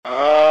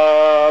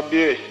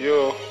kábíyèsí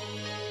o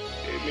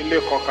èmi lè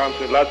kàn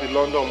kàǹtì láti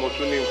London mo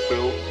tún ní ń pè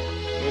ó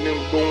mo ní ń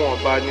gbóhùn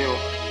ọba ní o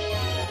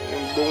ní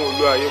ń gbóhùn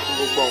olú ayé fún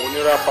gbogbo àwọn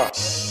oníràpà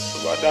tó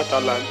bá dé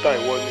Atlanta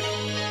ìwọ ni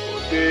mo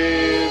dé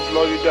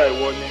Florida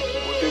ìwọ ni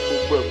mo dé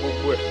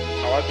gbogbo ẹ̀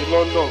àwa ti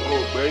London gan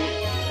ògbẹ́yìn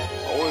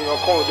àwọn èèyàn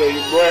kan ò dẹ̀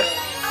yìí gbọ́ ẹ̀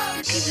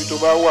kíbi tó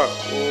bá wà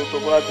tó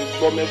bá ti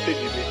gbọ́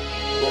mẹ́sẹ̀gì mi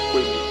wọ́n pè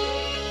mí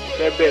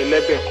fẹ́ bẹ́ẹ̀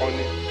lẹ́bẹ̀ kan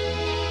ni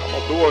àmọ́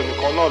pé wọ́n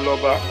nìkan náà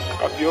lọ́ba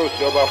àbí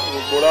òsì ọba fún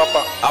gbogbo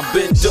rápà. I've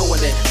been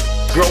doing it.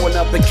 Growing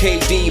up in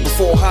KD,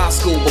 before high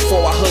school,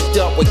 before I hooked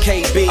up with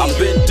KB. I've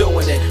been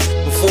doing it.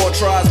 Before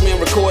Tribesmen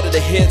recorded the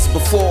hits,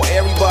 before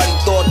everybody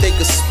thought they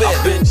could spit.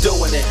 I've been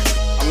doing it.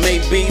 I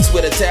made beats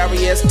with Atari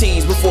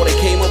STs before they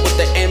came up with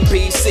the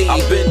MPC.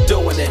 I've been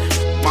doing it.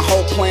 My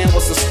whole plan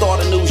was to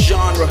start a new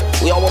genre.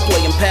 We all were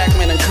playing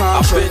Pac-Man and Contra.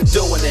 I've been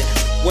doing it.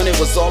 When it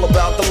was all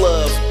about the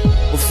love.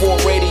 Before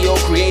radio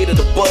created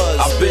a buzz.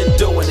 I've been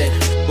doing it.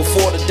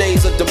 Before the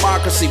days of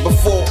democracy.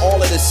 Before all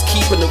of this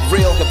keeping the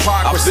real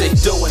hypocrisy. I've been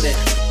doing it.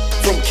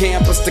 From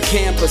campus to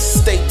campus,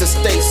 state to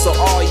state, so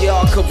all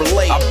y'all could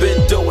relate. I've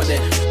been doing it.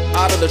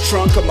 Out of the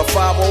trunk of my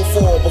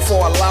 504.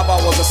 Before I live,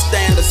 I was a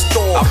standard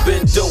store. I've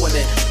been doing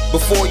it.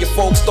 Before your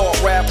folks thought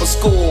rap was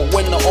school,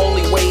 when the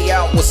only way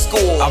out was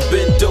school. I've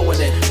been doing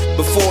it.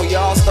 Before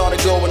y'all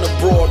started going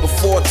abroad,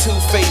 before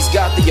Two-Face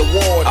got the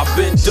award. I've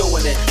been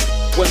doing it.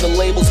 When the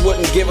labels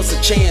wouldn't give us a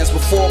chance,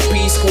 before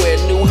P-Square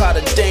knew how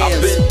to dance.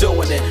 I've been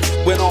doing it.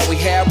 When all we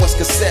had was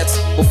cassettes,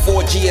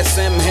 before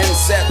GSM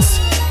handsets.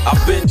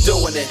 I've been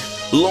doing it.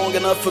 Long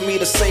enough for me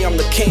to say I'm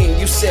the king.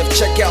 Yusef,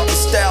 check out the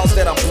styles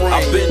that I bring.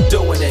 I've been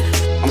doing it.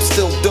 I'm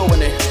still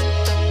doing it.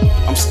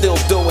 I'm still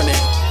doing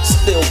it.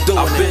 Still doing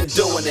it. I've been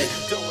doing it.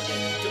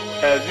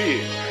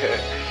 Aziz,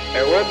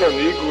 well done,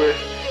 Igwe.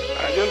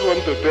 I just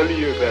want to tell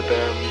you that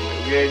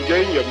we are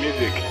enjoying your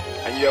music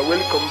and you are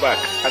welcome back.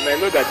 And I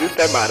know that this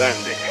time around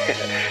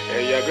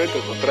you are going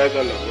to surprise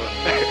all of us.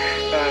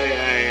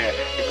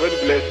 God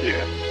bless you.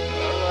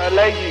 I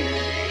like you.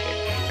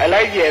 I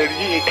like your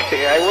music.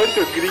 I want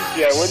to greet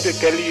you. I want to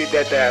tell you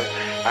that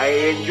I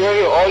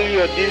enjoy all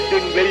your this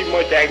thing very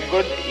much. And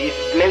God is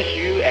bless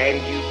you and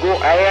you go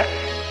higher.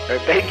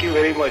 Thank you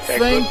very much.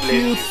 Thank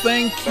you,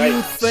 thank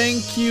you,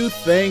 thank you,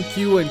 thank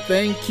you, and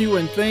thank you,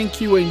 and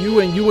thank you, and you,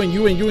 and you, and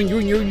you, and you, and you,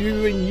 and you, and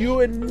you, and you,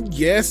 and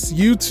yes,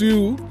 you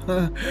too.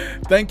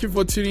 Thank you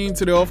for tuning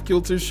into the Off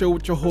Kilter Show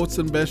with your host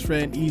and best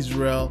friend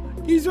Israel.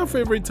 It's your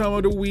favorite time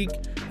of the week.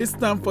 It's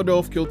time for the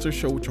Off Kilter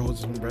Show with your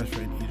host and best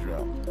friend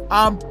Israel.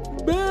 I'm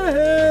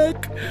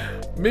back.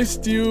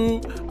 Missed you.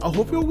 I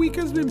hope your week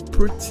has been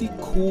pretty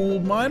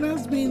cool. Mine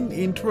has been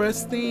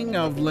interesting.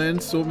 I've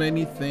learned so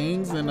many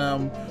things, and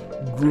I'm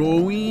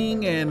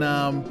growing, and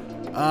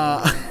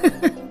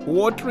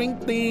watering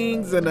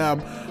things, and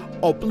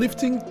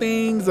uplifting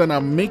things, and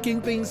I'm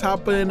making things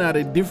happen at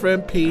a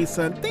different pace,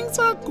 and things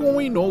are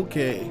going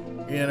okay,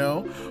 you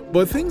know,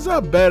 but things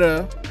are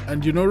better.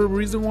 And you know the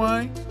reason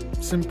why?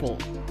 Simple.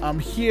 I'm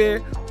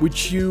here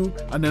with you,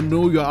 and I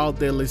know you're out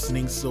there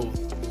listening, so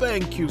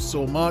thank you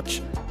so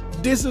much.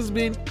 This has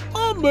been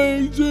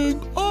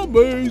amazing,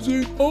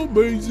 amazing,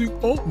 amazing,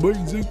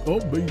 amazing,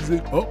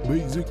 amazing,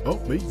 amazing,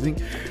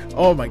 amazing.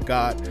 Oh my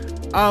God,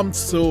 I'm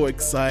so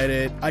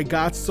excited. I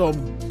got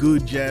some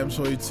good jams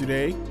for you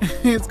today.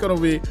 It's gonna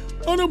be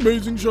an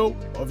amazing show,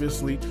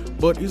 obviously,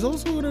 but it's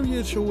also gonna be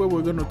a show where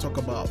we're gonna talk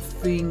about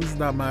things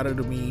that matter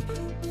to me: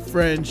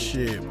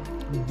 friendship,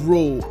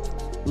 growth,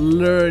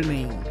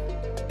 learning,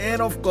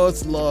 and of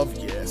course love.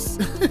 Yes.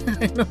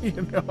 I know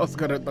you know I was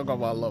gonna talk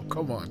about love.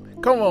 Come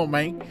on,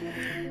 man.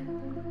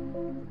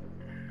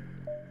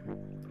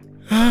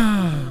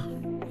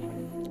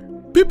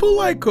 People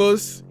like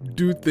us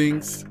do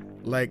things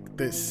like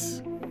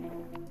this.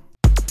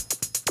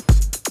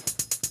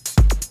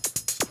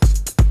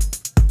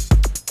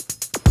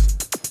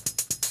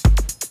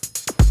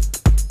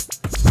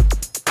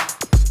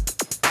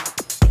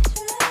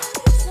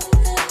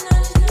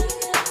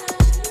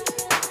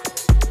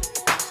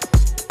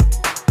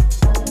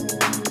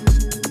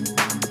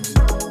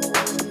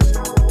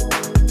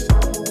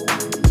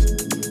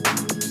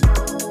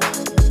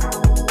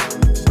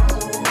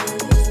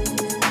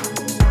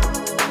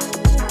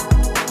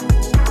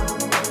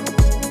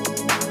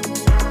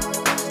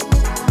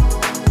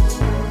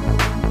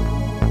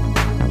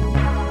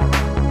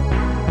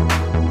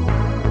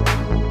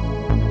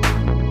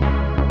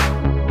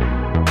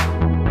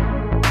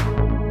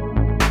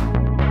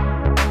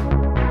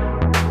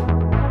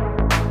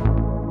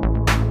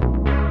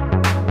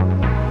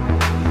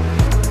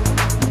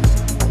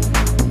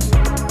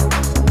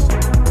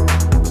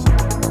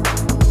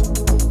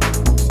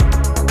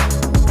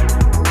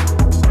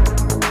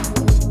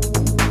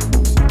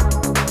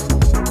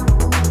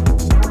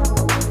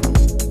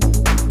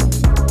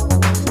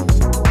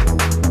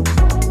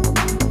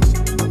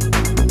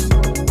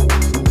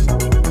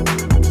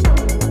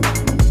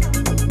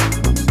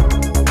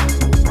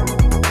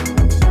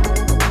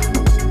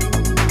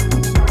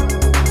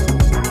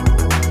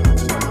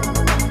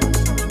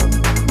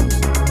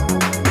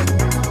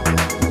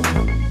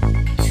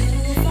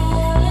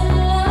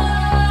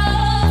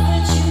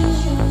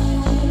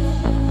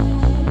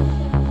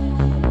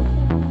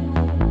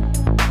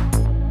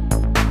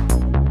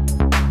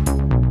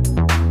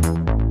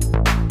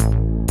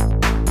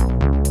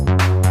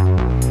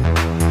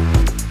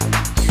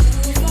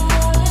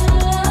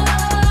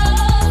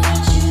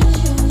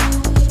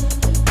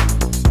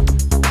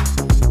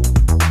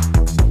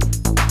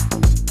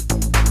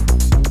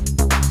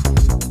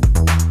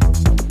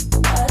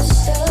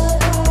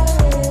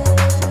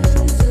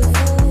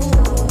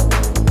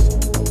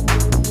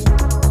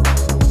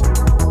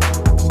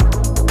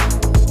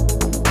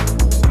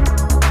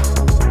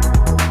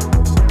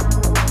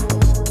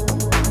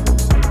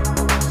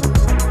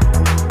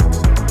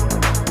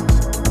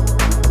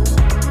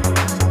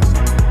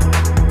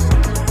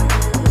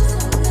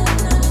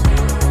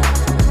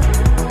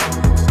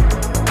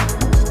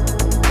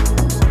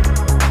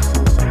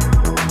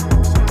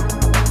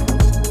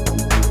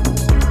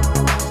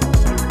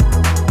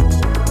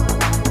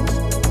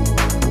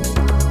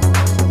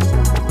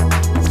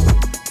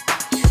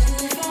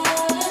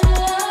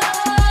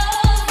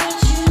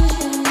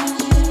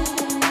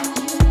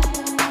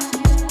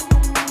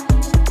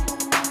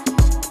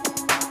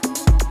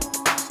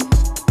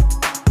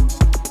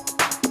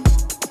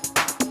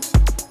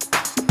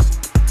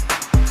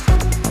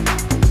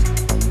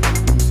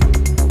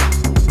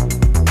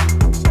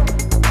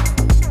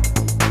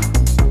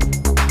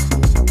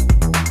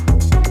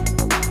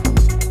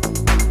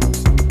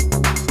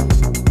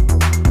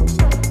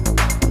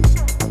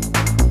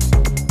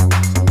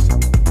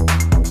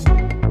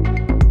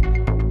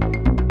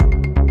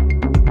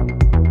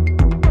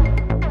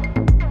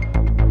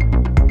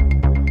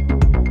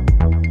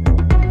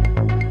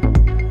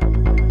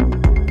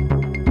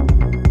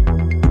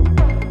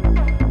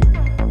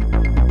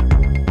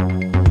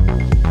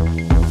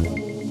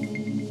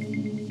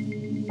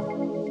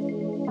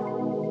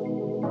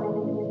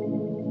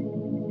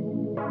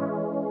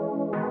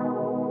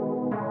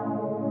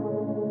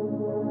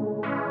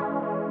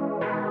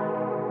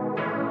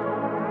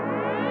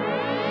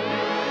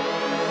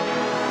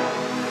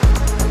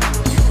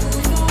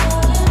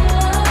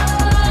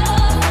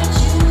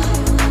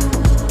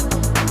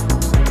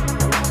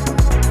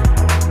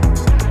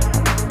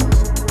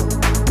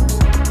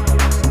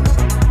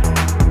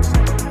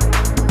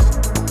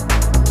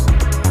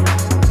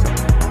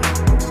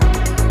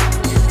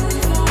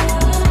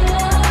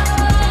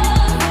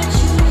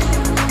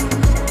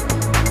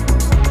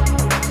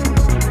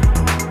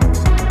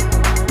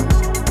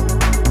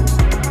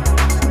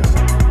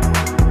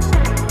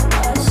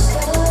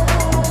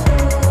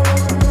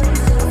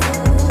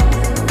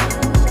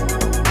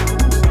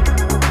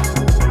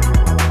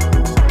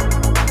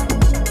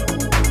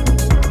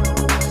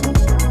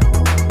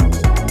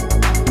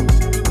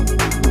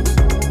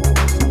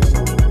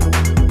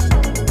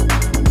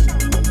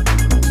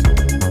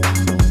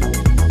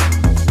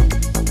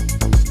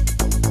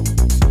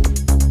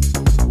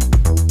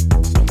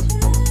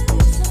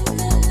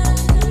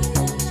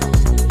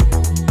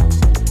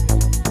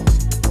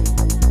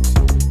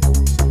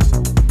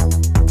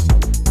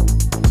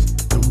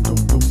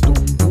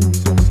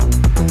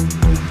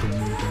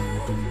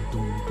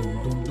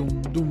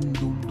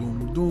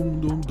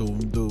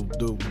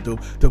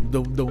 dum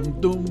dum dum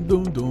dum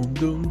dum dum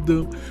dum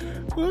dum.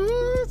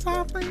 Ooh,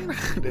 something.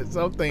 There's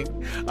something.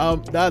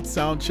 That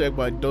Soundcheck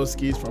by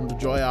Duskies from the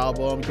Joy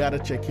album. Gotta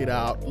check it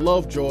out.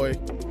 Love Joy.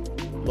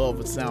 Love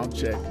a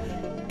Soundcheck.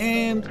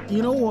 And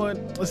you know what?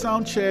 A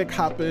sound check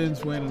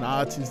happens when an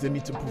artist, they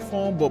need to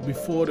perform, but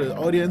before the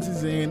audience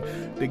is in,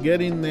 they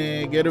get in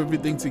there, get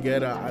everything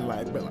together. I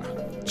like,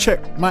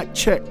 check, mic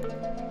check.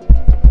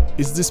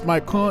 Is this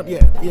mic on?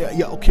 Yeah,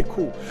 okay,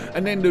 cool.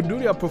 And then they do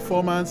their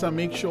performance and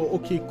make sure,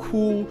 okay,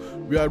 cool,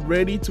 we are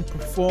ready to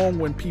perform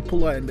when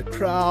people are in the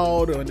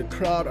crowd, or when the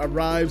crowd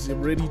arrives, they're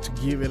ready to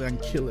give it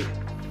and kill it.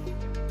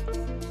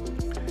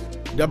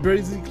 They're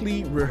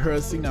basically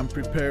rehearsing and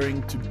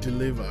preparing to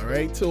deliver,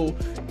 right? So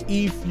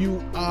if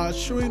you are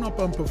showing up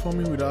and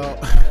performing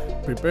without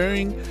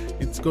preparing,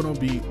 it's gonna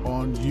be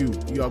on you.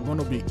 You are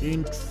gonna be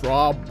in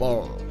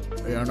trouble,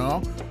 you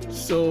know?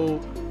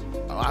 So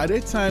are there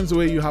times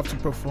where you have to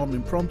perform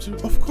impromptu?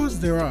 Of course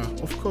there are.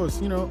 Of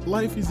course, you know,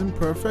 life is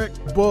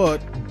imperfect,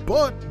 but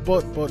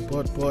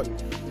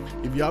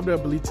if you have the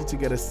ability to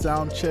get a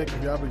sound check,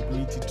 if you have the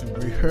ability to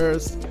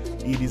rehearse,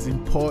 it is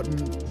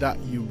important that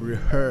you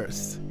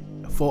rehearse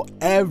for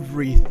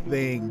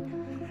everything.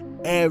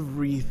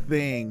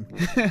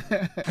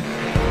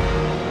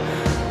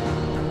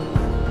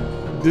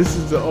 This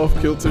is the Off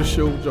Kilter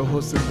Show with your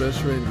host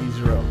Sylvester in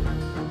Israel.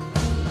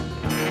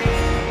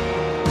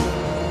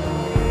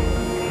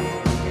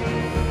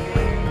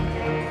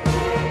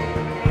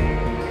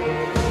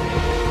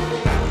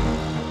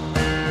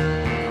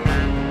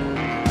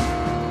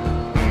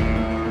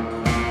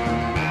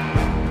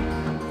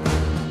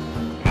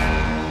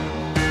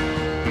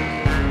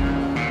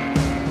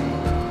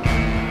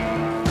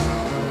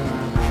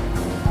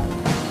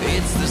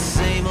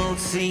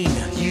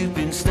 You've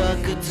been stuck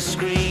at the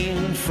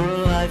screen for a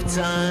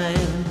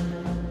lifetime.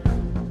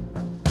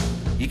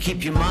 You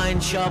keep your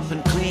mind sharp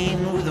and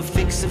clean with a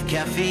fix of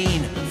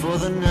caffeine for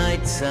the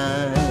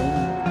nighttime.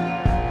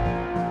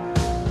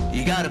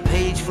 You got a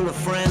page full of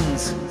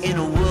friends in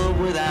a world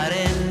without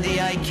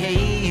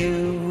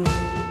NDIKU.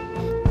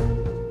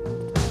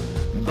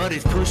 But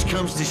if push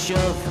comes to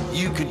shove,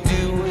 you could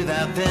do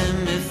without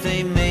them if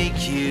they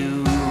make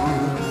you.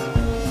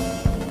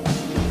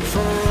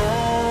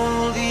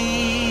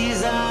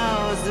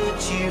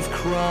 You've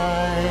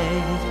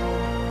cried.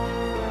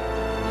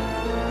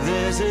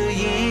 There's a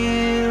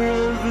year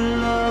of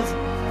love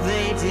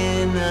they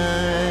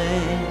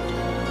denied.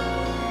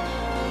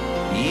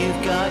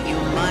 You've got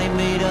your mind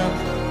made up.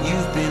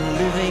 You've been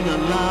living a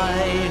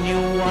lie in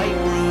your white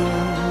room.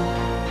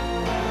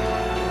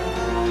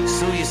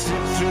 So you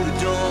slip through the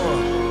door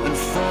and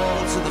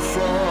fall to the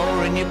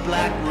floor in your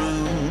black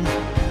room.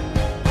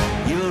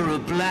 You're a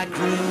black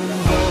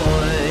room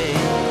boy.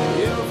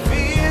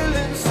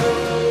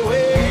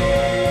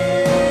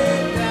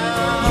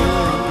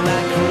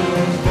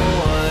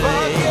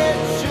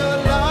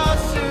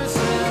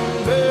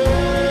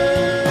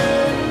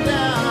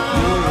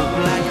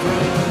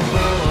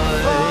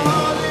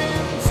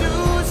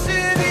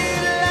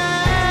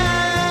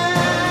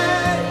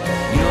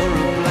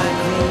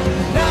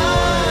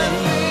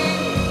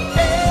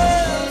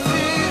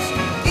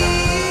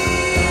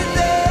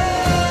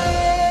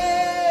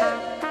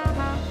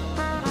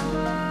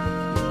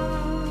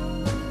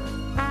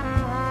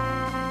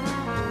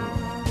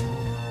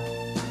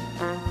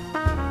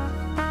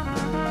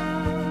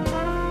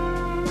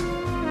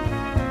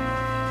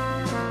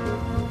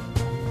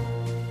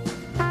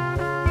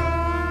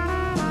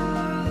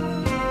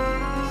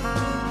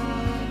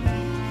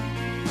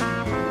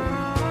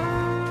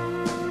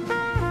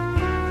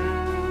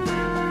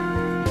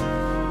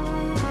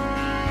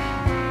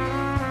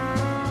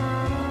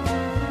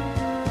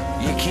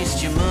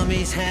 Kissed your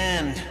mummy's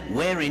hand,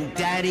 wearing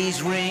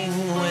daddy's ring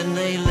when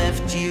they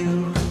left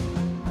you.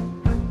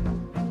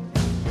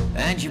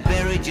 And you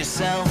buried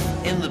yourself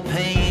in the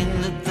pain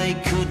that they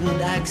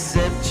couldn't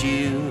accept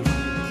you.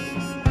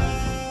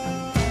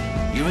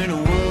 You're in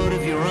a world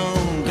of your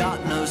own,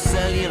 got no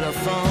cellular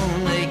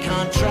phone, they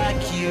can't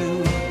track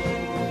you.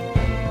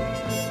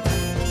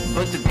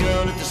 But the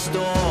girl at the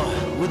store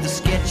with the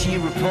sketchy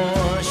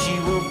rapport, she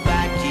will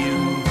back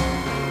you.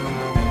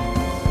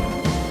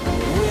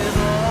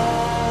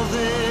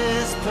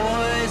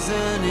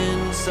 Poison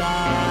inside.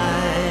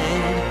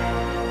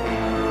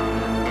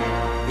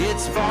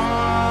 It's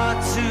far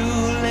too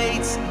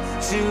late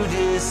to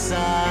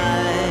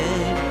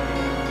decide.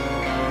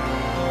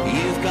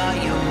 You've got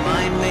your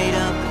mind made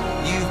up.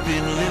 You've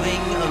been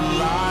living a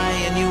lie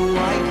in your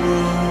white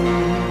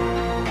room.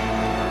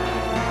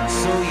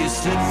 So you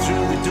slip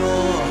through the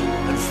door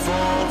and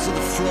fall to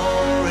the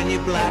floor in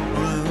your black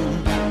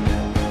room.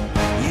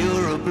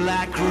 You're a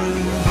black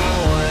room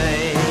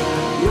boy.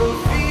 You're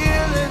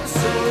feeling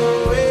so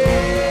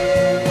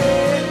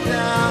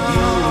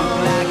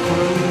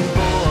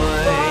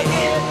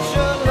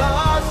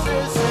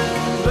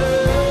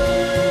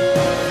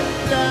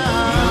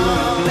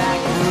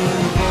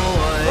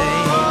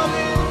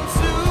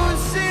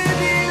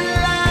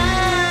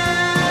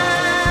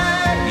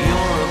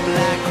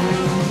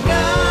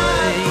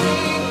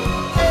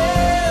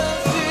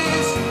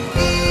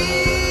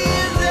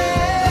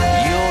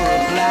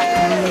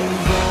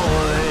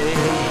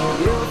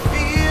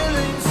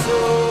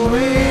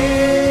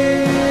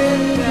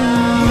going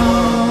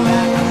down.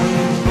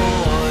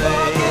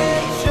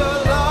 Forget your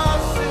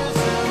losses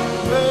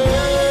and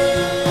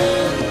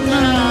burn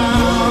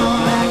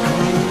now.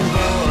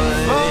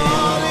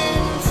 Fall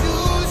into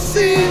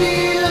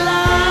city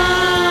lights.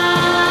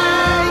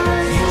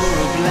 You're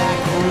a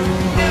black room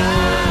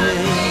boy.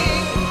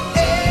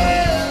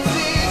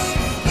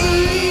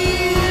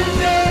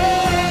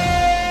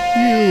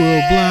 You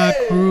a black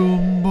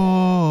room boy.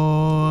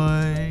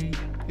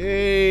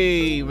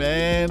 Hey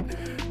man,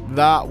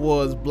 that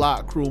was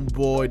Black Room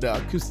Boy, the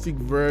acoustic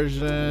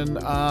version.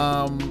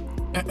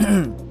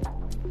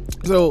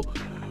 So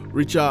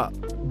Richard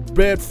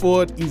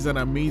Bedford is an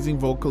amazing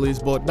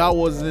vocalist, but that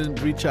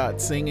wasn't Richard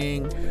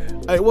singing.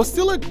 It was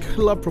still a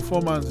killer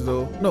performance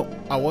though. No,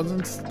 I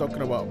wasn't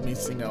talking about me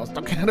singing. I was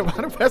talking about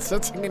the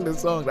person singing the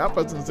song. That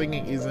person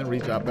singing isn't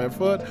Richard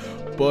Bedford,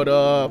 but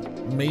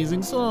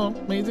amazing song.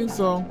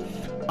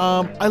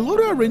 I love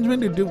the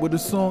arrangement they did with the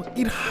song.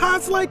 It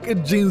has like a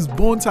James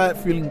Bond type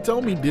feeling.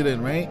 Tell me it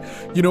didn't, right?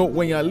 You know,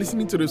 when you're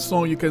listening to the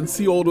song, you can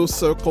see all those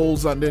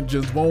circles, and then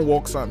James Bond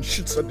walks and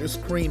shoots at the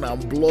screen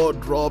and blood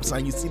drops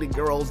and you see the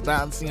girls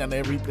dancing and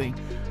everything.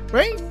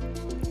 Right?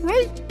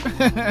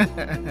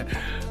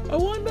 I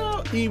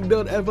wonder if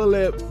they'll ever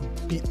let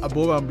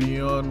Above and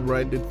Beyond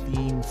write the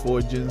theme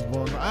for James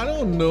Bond. I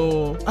don't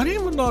know. I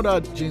didn't even know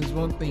that James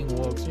Bond thing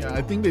works. Yeah,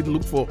 I think they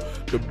look for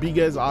the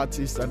biggest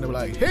artists and they're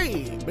like,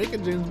 hey, make a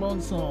James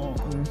Bond song.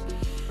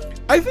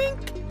 I think,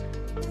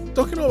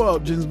 talking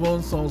about James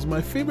Bond songs, my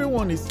favorite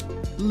one is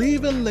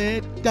Live and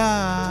Let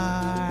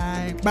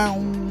Die.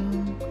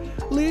 Boom.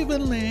 Live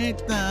and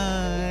Let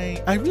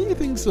Die. I really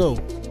think so.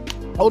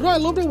 Although I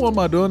love the one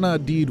Madonna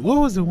did. What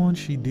was the one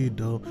she did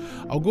though?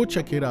 I'll go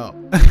check it out.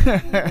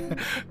 That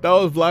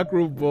was Black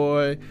Room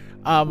Boy.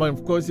 And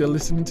of course, you're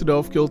listening to the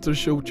Off Kilter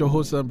Show with your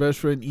host and best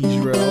friend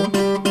Israel.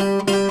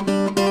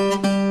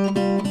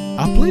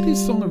 I played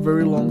this song a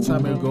very long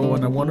time ago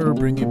and I wanted to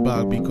bring it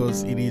back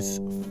because it is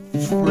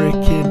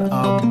freaking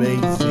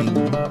amazing.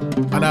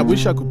 And I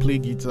wish I could play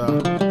guitar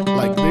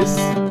like this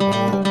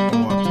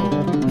or at all.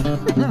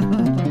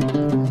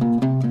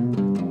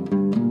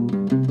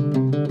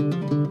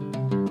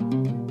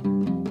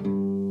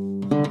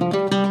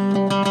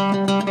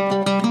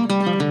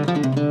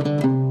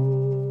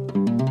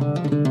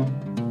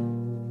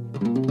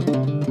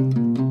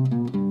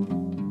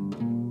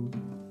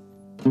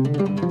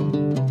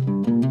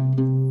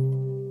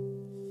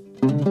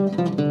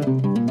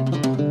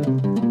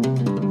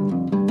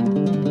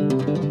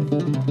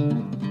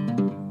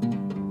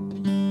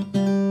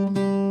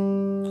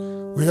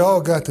 We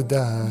all got to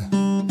die.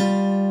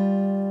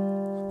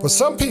 But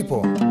some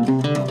people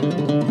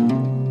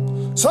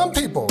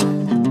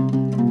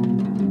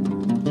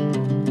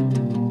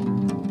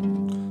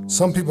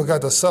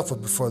got to suffer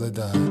before they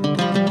die.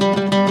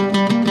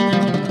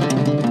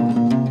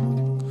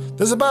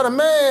 There's about a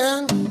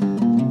man.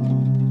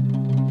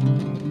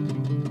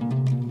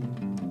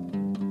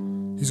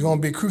 He's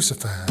gonna be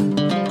crucified.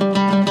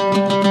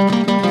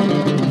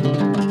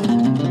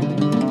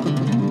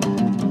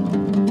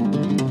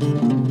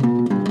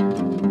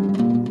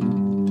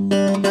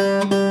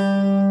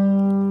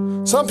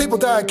 Some people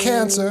die of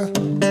cancer.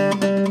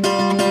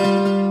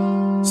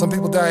 Some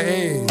people die of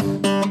AIDS.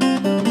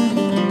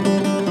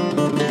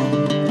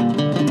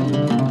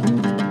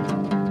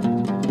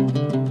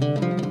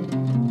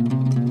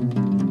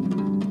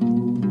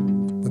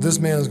 But this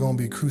man is going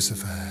to be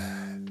crucified.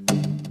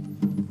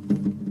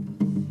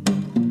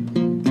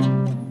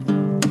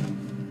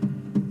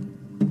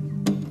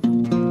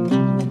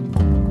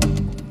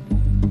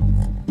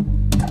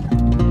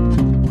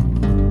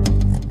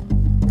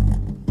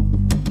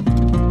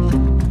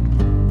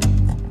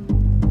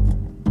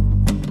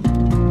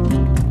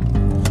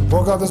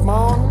 Woke up this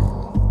morning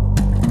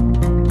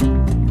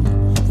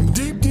from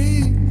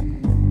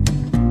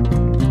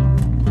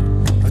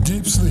a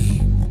deep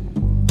sleep.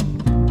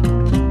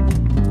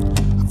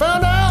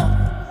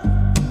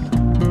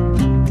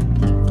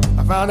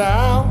 I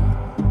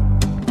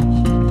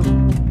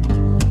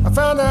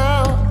found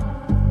out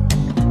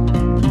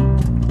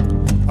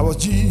I was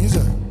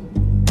Jesus.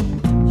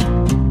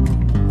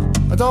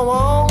 I don't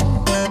want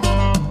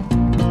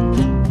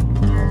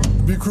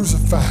to be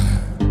crucified.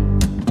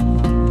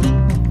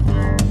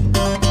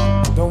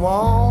 Don't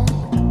want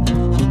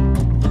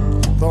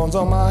thorns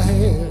on my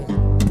head.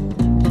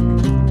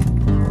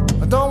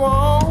 I don't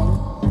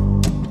want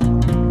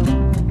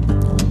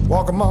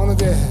walk among the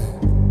dead.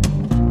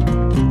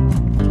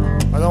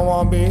 I don't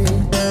want to be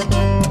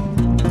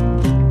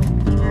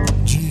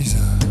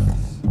Jesus.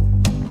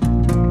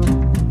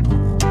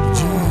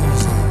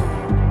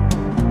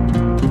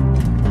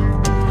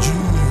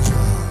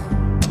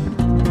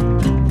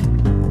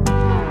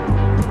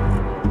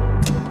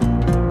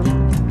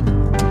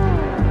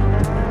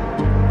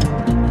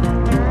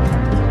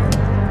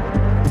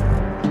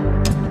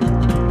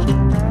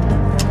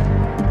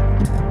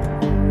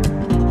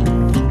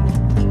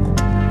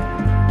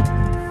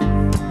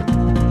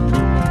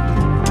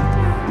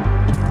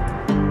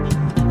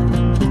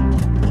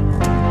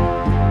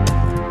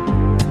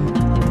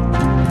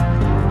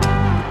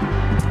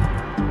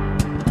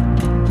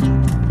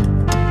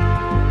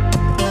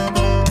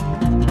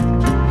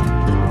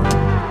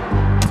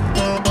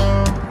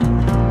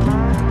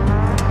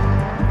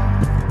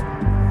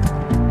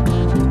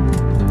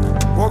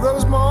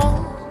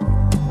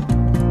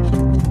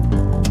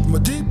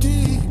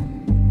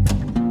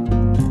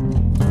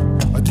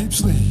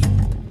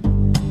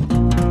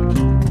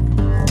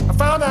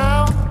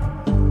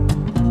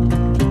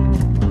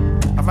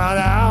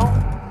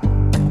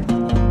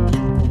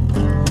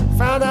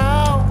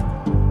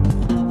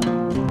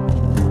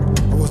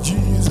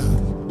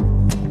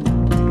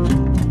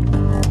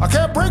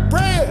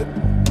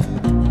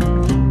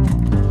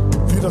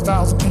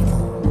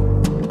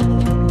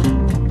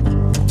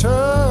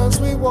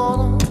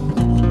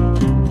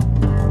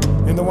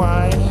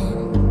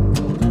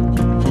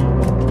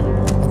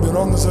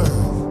 this earth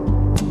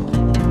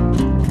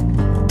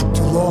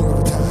too long of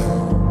a time.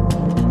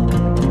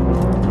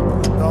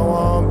 Now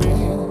I'm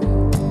being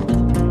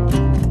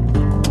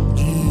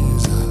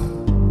Jesus,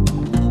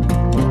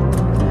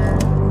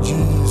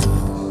 Jesus,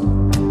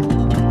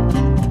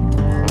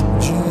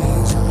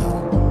 Jesus.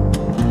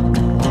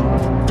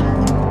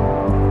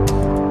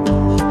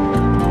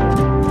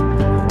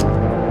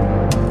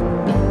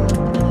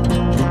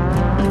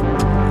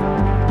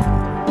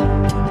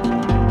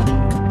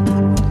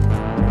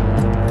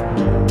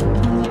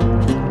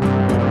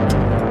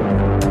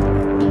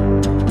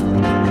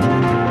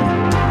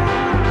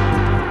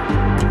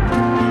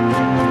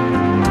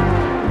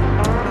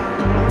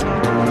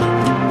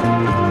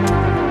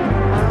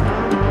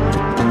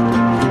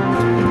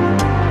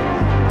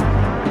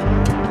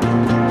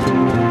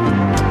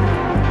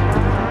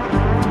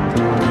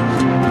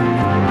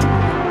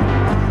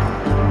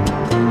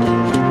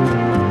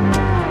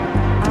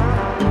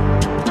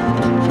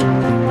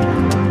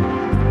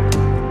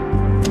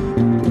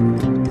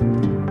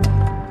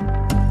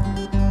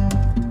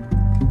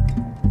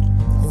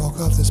 I woke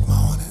up this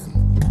morning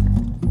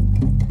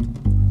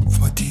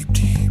for a deep,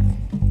 deep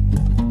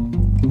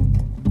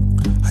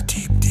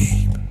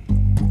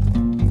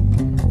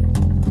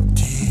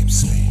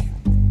sleep.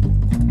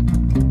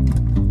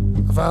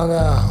 I found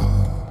out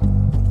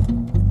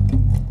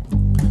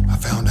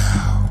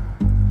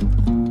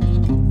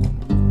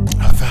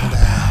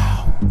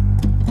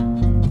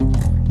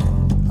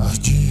I was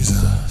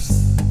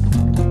Jesus,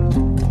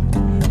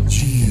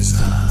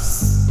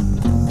 Jesus,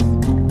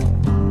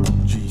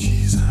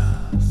 Jesus.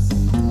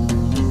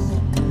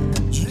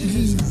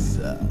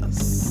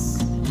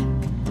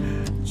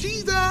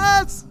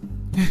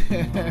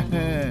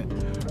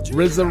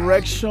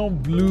 Resurrection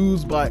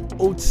Blues by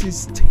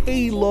Otis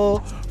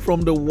Taylor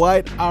from the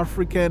White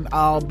African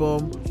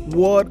album.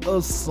 What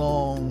a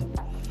song.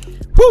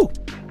 Woo!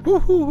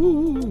 Woo, woo,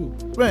 woo, woo.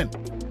 Man,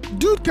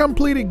 dude can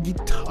play the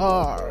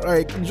guitar.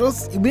 Like,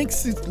 just, it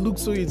makes it look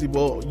so easy,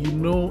 but you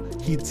know,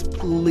 he's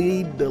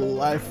played the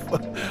life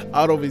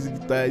out of his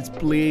guitar. He's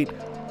played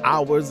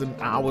hours and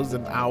hours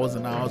and hours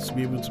and hours to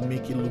be able to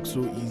make it look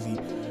so easy.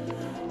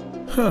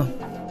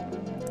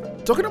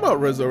 Talking about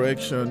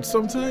resurrection,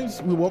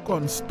 sometimes we work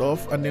on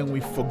stuff and then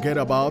we forget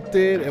about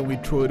it and we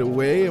throw it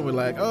away and we're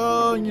like,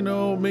 oh, you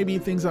know, maybe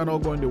things are not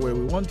going the way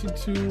we wanted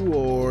to,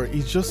 or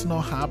it's just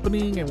not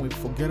happening, and we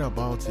forget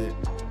about it.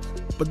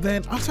 But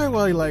then after a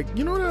while, you're like,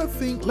 you know what I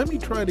think? Let me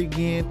try it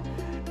again.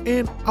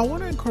 And I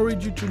want to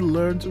encourage you to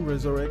learn to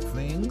resurrect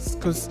things,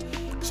 because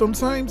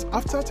sometimes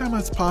after time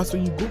has passed,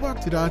 when you go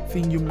back to that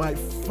thing, you might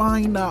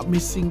find that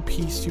missing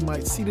piece. You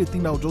might see the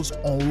thing that will just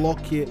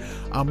unlock it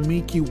and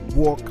make it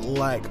work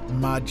like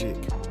magic.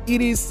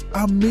 It is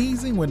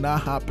amazing when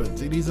that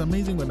happens. It is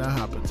amazing when that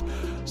happens.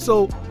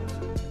 So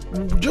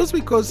just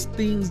because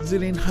things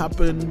didn't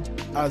happen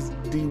as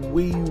the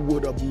way you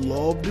would have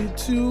loved it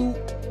to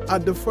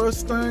at the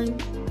first time,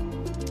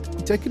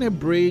 taking a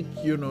break,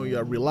 you know,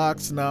 you're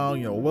relaxed now,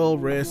 you're well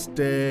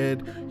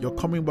rested, you're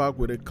coming back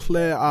with a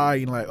clear eye,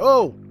 and like,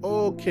 oh,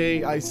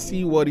 okay, I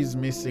see what is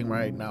missing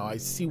right now. I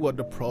see what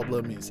the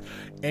problem is.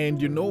 And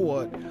you know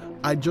what?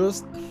 I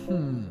just,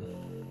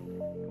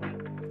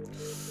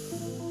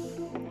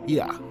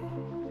 yeah.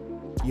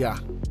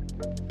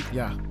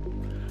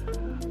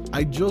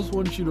 I just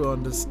want you to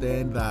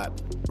understand that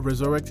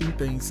resurrecting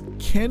things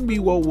can be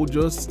what will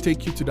just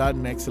take you to that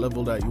next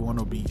level that you want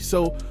to be.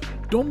 So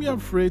don't be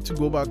afraid to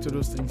go back to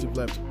those things you've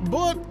left.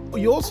 But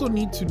you also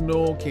need to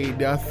know, okay,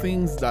 there are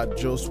things that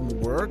just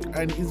won't work,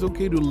 and it's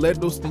okay to let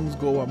those things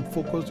go and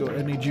focus your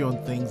energy on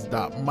things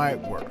that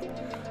might work.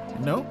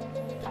 You know?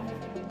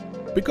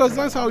 Because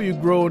that's how you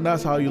grow, and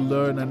that's how you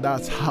learn, and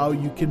that's how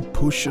you can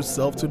push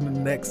yourself to the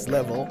next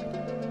level.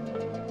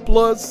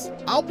 Plus,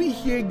 I'll be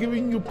here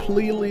giving you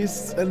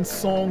playlists and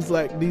songs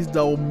like this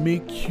that will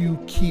make you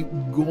keep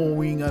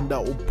going and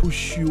that will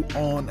push you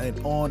on and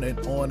on and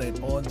on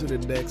and on to the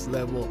next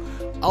level.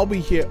 I'll be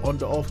here on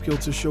the Off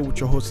Kilter Show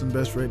with your host and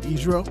best friend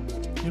Israel.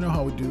 You know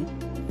how we do.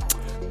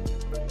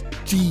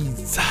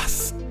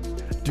 Jesus.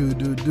 Do.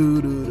 Ready,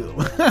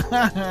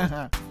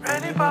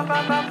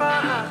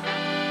 papa.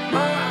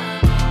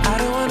 I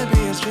don't wanna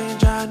be a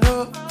stranger,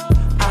 no.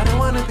 I don't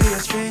wanna be a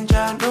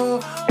stranger, no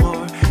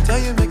more. Tell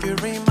you make you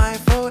ring my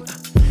phone.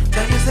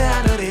 Tell you say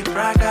I know they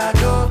brag, I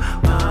do.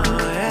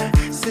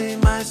 Sing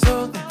my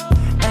song.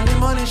 Any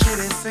morning she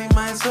dey sing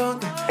my song.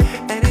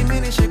 Any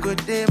minute she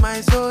could day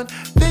my song.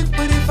 Big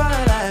booty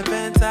fire like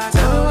Pentagon.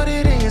 Tell me what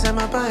it is, I'm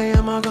a pie,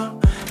 I'm a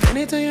gun.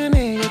 Anything you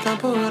need, you can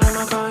put on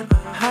my gun.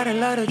 Had a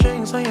lot of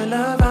drinks on your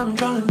love, I'm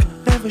drunk.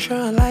 Never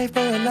sure in life,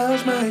 but your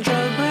love's my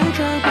drug, my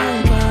drug,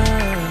 my drug.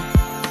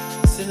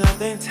 See,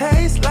 nothing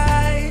tastes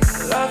like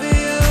loving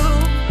you.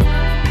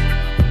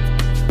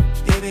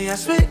 Baby, your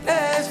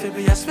sweetness,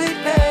 baby, your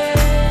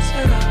sweetness,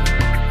 yeah.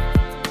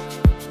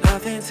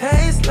 Nothing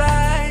tastes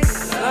like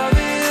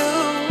loving you.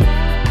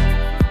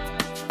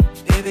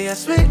 Baby, your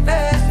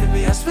sweetness,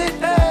 baby, your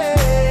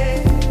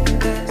sweetness.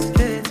 Let's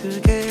get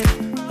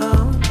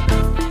together,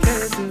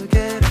 get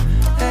together.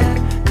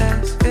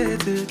 Let's get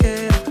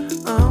together,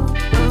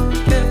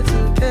 get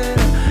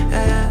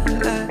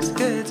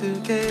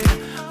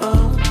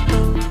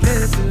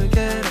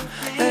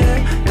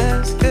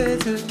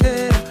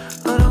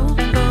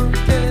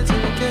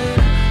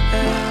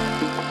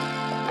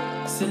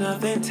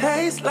Nothing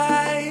tastes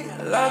like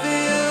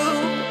loving you.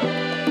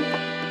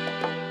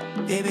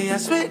 Baby, I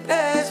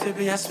sweetness,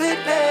 baby, I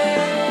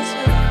sweetness.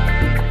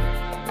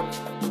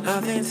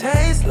 Nothing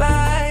tastes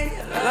like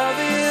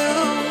loving you.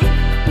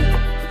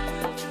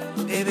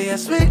 Baby, I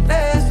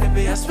sweetness,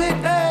 baby, I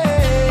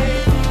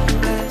sweetness.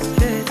 Let's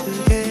get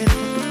together.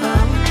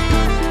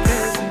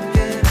 Get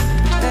together.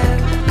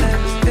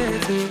 Let's get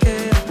together.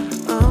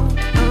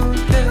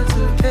 Get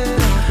together.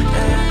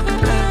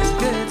 Let's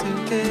get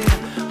together.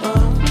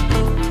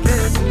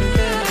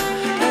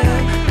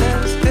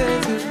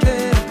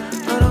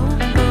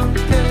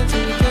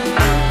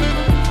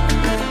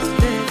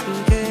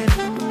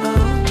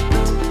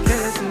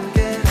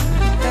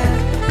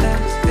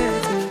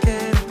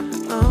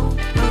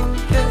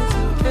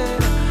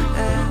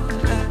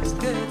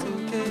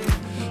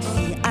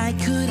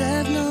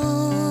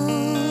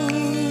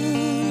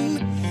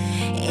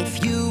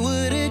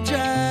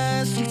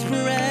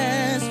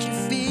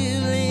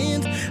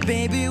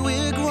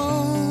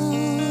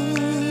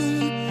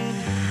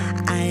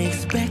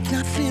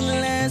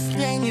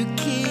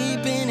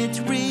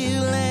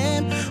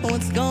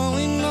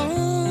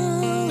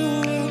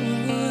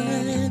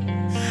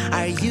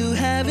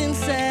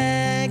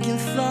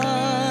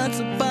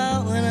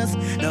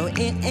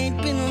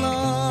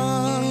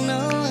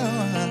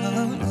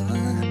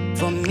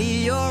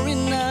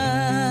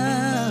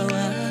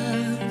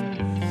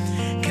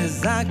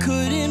 I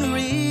couldn't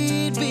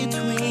read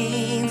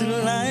between the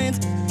lines.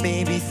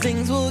 Maybe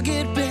things will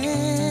get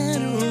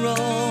better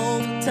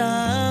over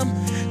time.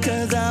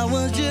 'Cause I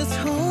was just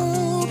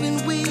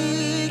hoping we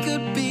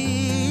could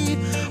be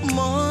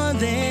more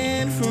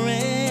than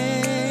friends.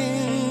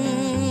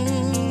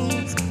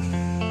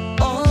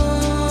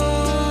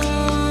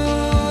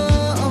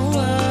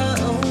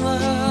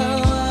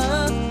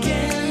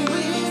 Can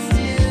we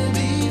still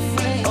be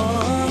friends?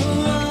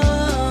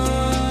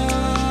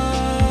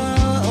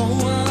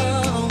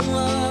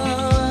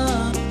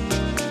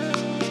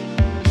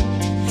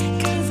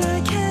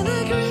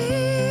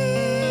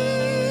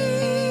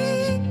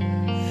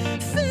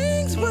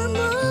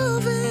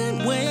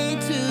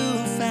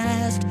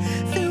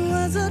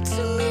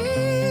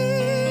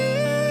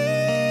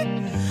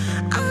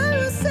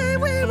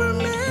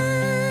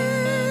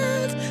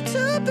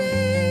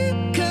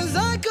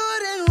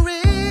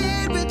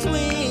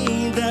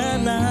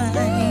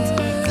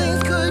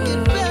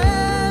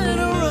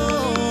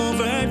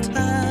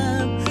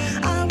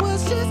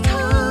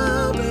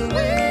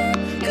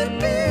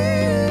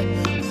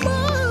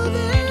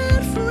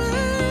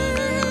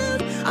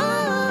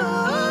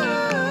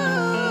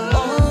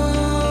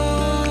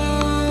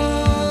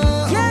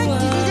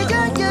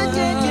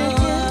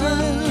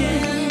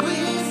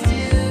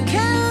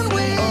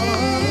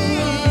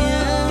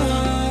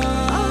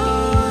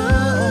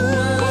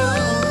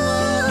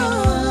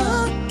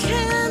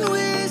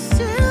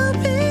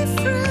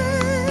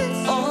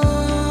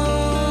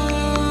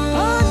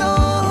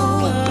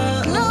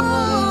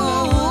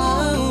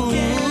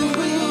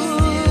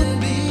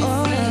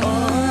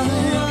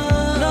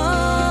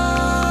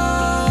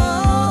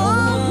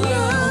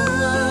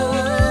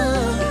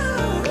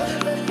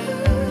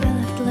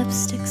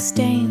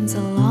 Stains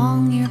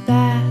along your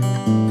back.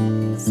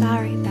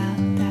 Sorry about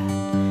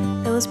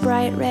that. Those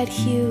bright red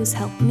hues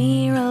help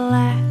me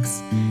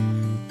relax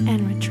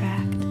and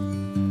retract.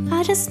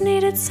 I just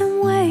needed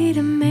some way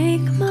to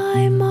make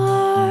my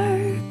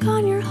mark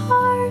on your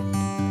heart.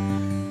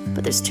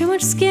 But there's too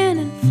much skin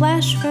and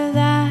flesh for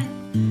that,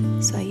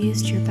 so I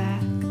used your back.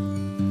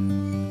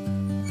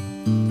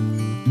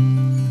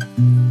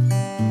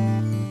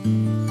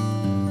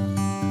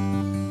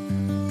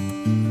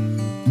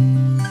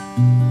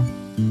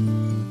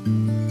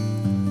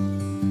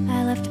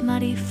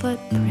 Muddy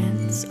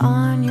footprints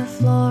on your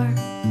floor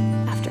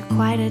after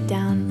quite a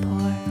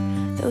downpour.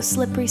 Those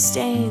slippery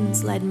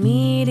stains led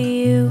me to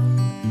you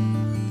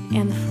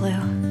and the flu.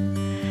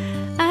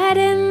 I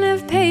didn't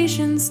have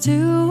patience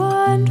to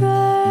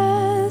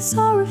undress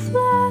or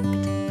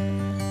reflect,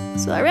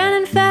 so I ran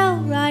and fell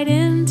right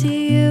into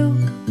you.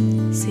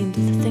 Seemed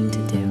the thing to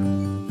do.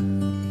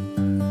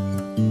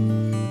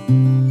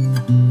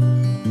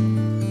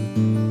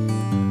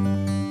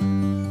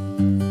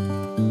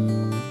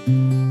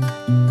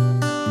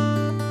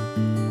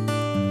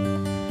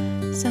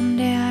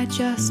 Someday I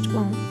just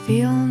won't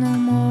feel no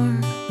more.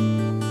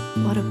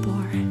 What a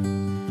bore.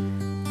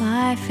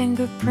 My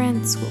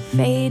fingerprints will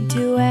fade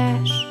to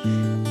ash.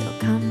 They'll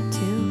come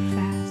too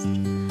fast.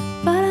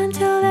 But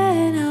until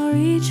then I'll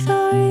reach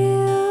for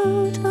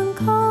you till I'm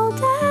cold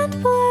and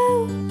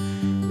blue.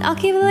 And I'll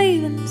keep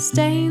leaving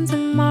stains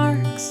and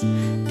marks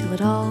till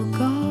it all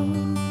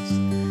goes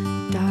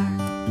dark.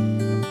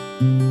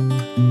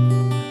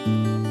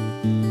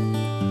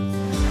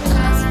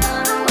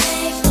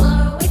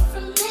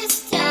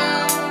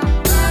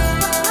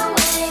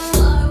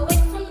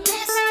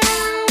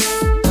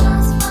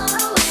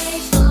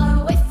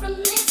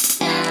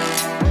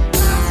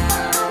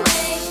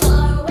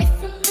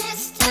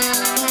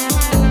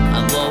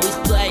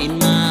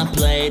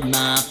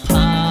 My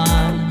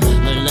part,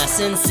 learned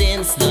lessons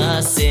since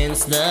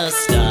the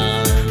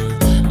start.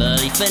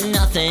 really for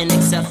nothing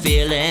except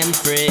feeling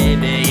free.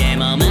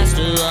 Became a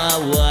master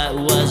of what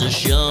was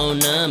shown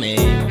to me.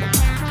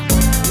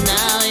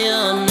 Now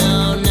you'll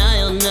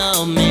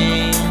know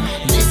me.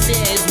 This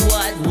is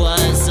what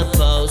was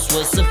supposed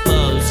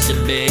to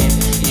be.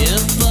 Your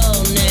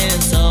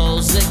fullness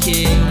holds the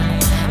key.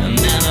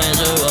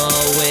 Memories are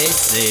all we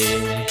see.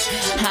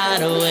 How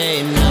do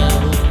we know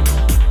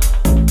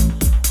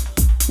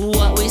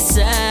what we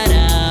set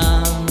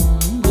out?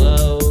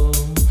 Whoa,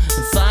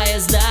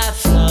 fires that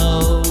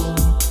flow,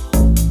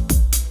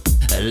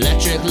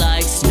 electric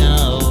like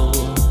snow.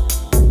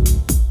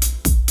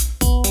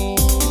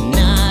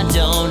 Nah,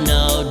 don't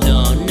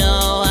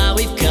know how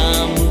we've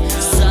come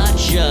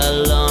such a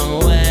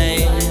long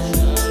way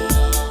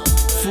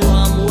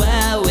from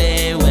where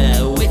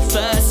we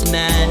first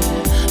met.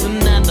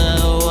 Remember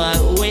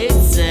what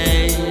we'd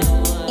say.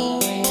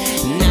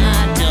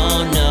 Nah,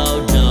 don't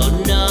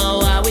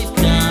know how we've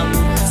come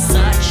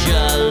such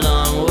a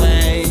long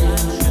way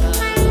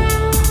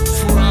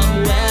from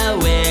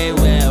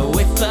where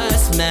we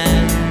first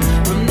met.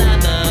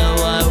 Remember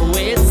what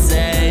we'd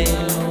say.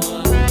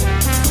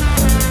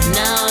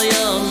 Now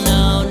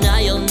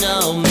you'll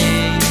know me.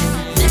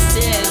 This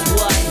is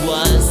what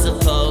was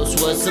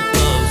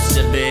supposed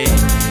to be.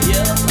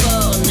 Your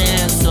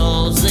fullness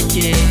holds the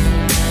key,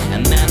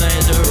 and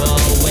memories are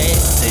all we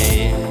see.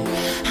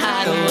 How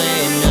do we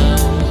know?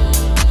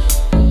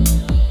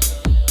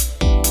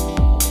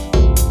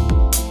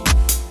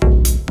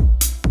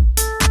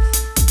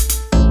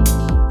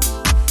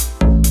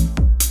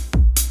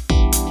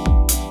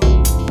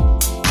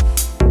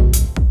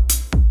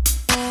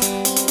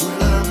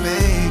 Will I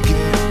make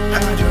it?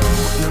 I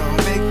don't know.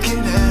 Make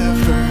an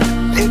effort.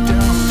 It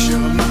don't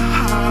show. My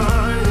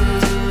heart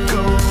is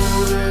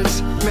gold. It's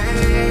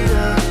made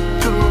of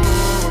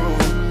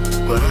gold.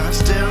 But I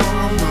still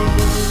want more.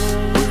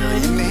 Will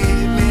you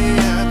meet me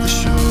at the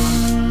shore?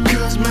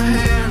 'Cause my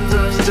hands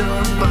are still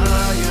on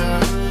fire.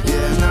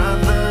 Yeah,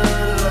 another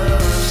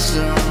love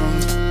song.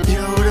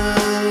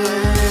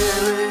 Yodeling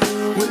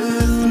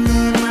with me,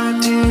 my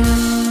dear.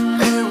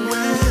 And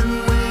when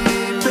we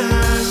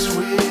pass,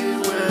 we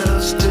will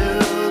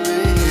still be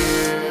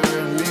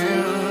hearing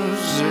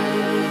music.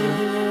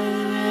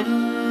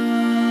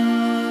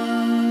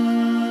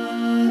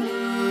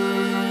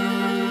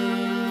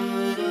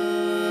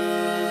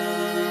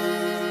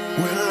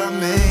 Will I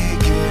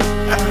make it?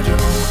 I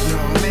don't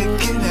know.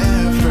 Make an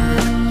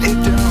effort. It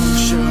don't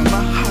show.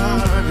 My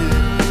heart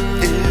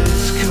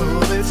is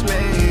cold. It's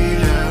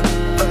made out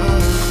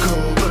of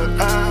cold, but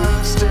I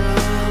still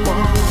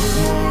want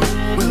more.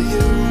 Will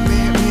you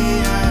meet me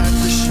at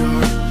the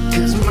shore?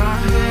 'Cause my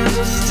hands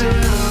are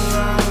still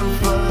on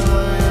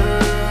fire.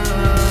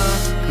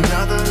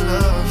 Another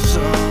love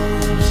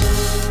songs.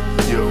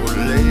 You're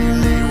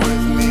lately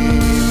with me,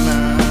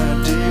 my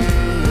dear.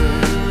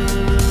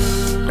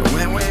 And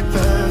when we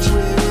pass,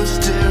 we will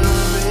still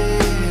be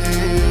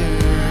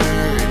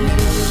hearing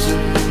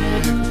music.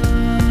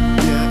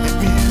 Yeah,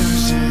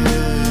 music.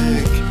 Yeah,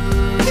 music.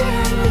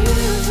 Yeah,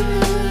 music.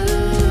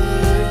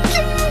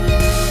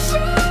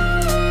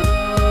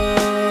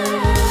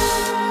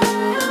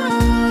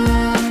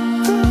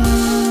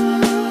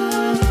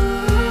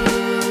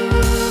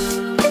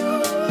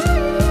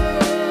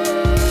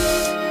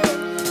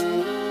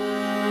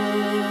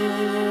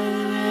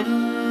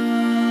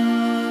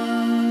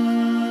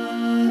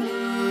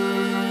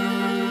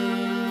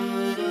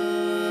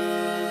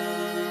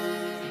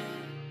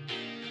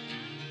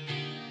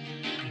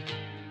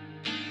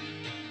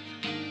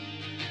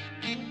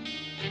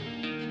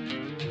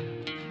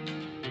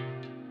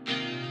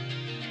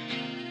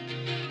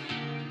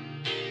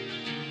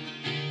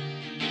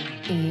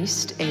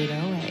 East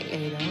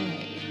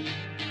 808.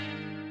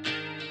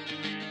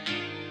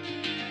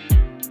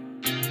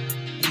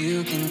 You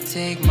can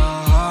take my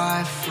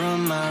heart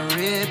from my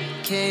rib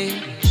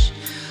cage.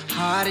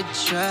 Hard to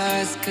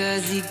trust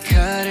 'cause he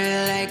cut her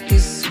like a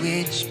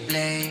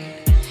switchblade.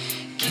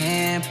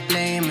 Can't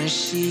blame her,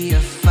 she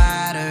a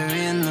fighter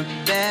in the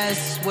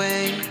best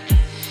way.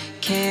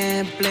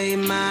 Can't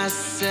blame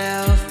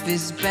myself,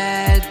 it's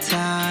bad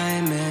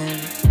timing.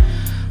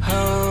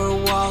 Her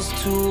walls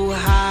too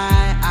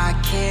high, I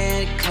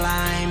can't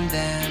climb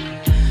them.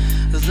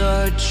 The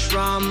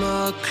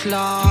trauma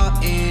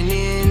clawing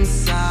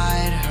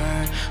inside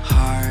her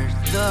heart.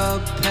 The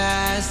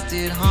past,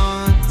 it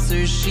haunts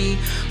her, she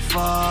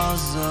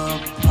falls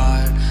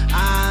apart.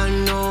 I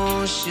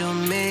know she'll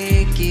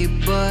make it,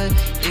 but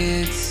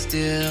it's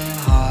still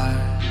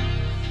hard.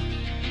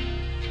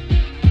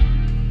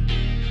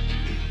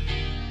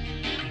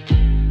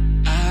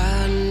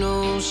 I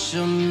know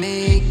she'll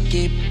make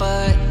it,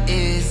 but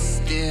it's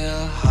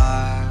still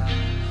hard.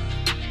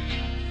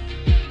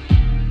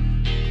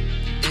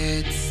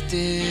 It's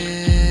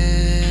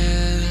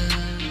still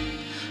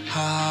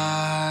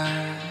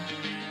hard.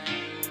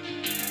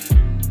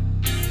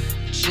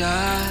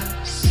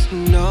 Just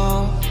know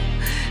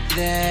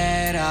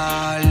that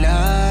I'll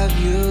love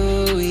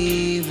you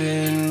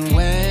even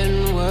when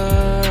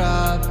we're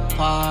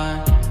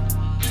apart.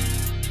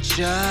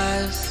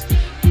 Just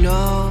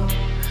know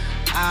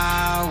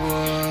I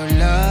will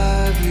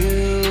love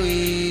you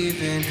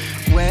even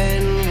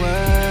when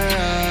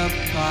we're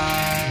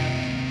apart.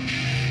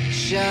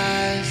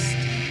 Just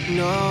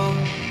know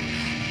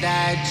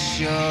that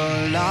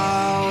you'll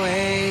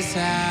always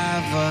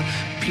have a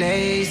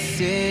place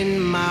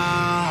in my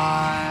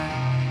heart.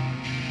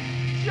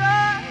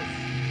 Just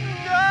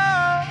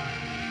know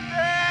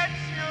that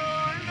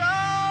you'll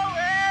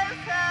always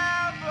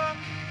have a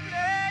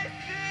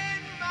place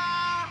in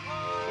my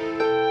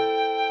heart.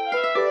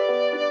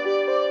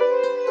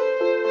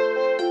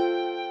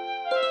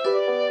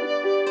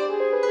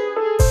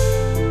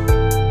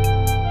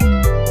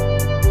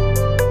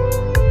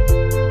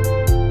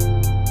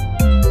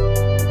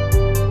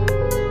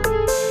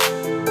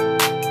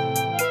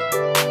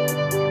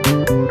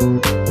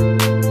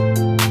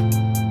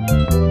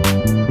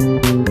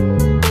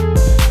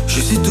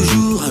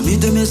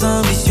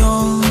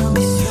 Ambitions.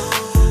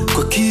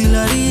 Quoi qu'il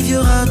arrive, y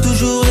aura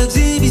toujours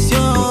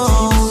l'exhibition.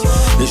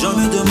 Les gens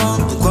me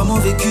demandent pourquoi mon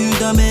vécu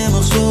dans mes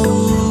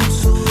morceaux.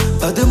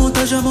 Pas de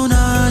montage à mon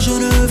âge, je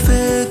ne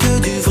fais que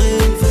du vrai.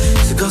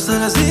 C'est quand ça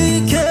la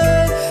zique,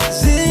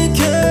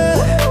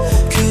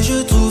 que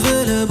je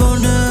trouvais le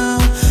bonheur,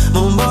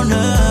 mon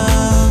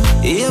bonheur.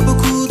 Il y a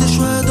beaucoup de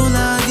choix dans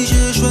la vie,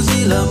 j'ai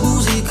choisi la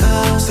musique.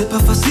 C'est pas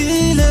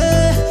facile,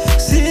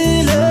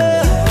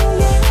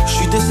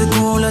 de ce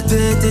qu'on la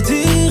tête est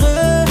dure.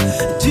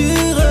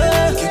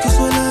 Quelle que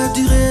soit la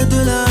durée de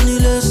la nuit,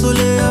 le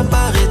soleil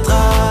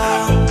apparaîtra.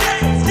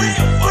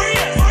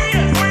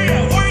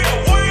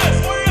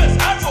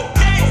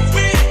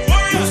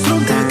 Nous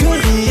sommes des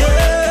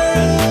guerriers.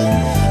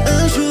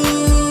 Un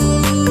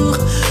jour,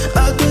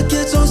 à deux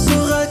quêtes, on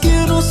saura qui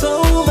nous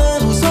sommes.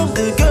 Nous sommes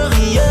des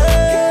guerriers.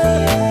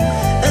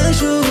 Un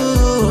jour,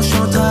 on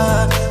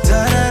chantera.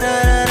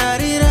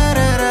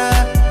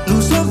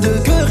 Nous sommes des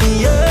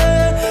guerriers.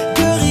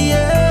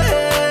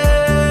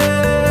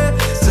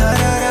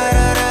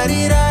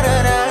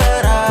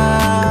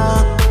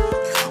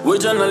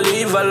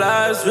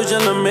 We're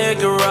gonna make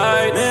it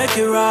right.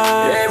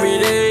 Every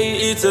day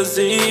it's as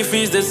if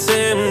it's the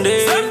same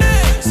day.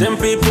 Same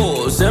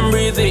people, same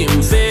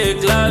rhythm.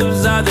 Fake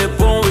lives at the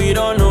point we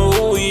don't know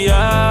who we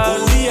are.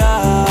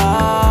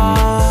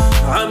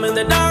 I'm in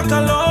the dark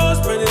alone,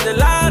 spreading the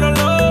light of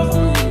love.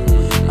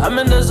 I'm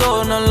in the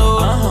zone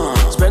alone,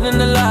 spending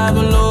the life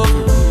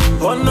alone.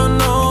 Oh no,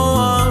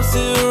 I'm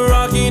still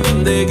rocking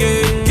in the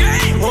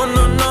game. Oh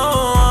no,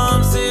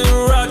 I'm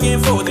still rocking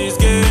for this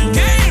game.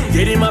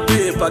 Getting my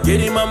paper,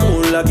 getting my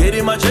moolah,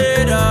 getting my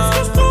cheddar.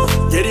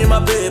 Getting my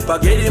paper,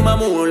 getting my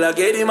moolah,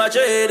 getting my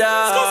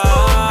cheddar.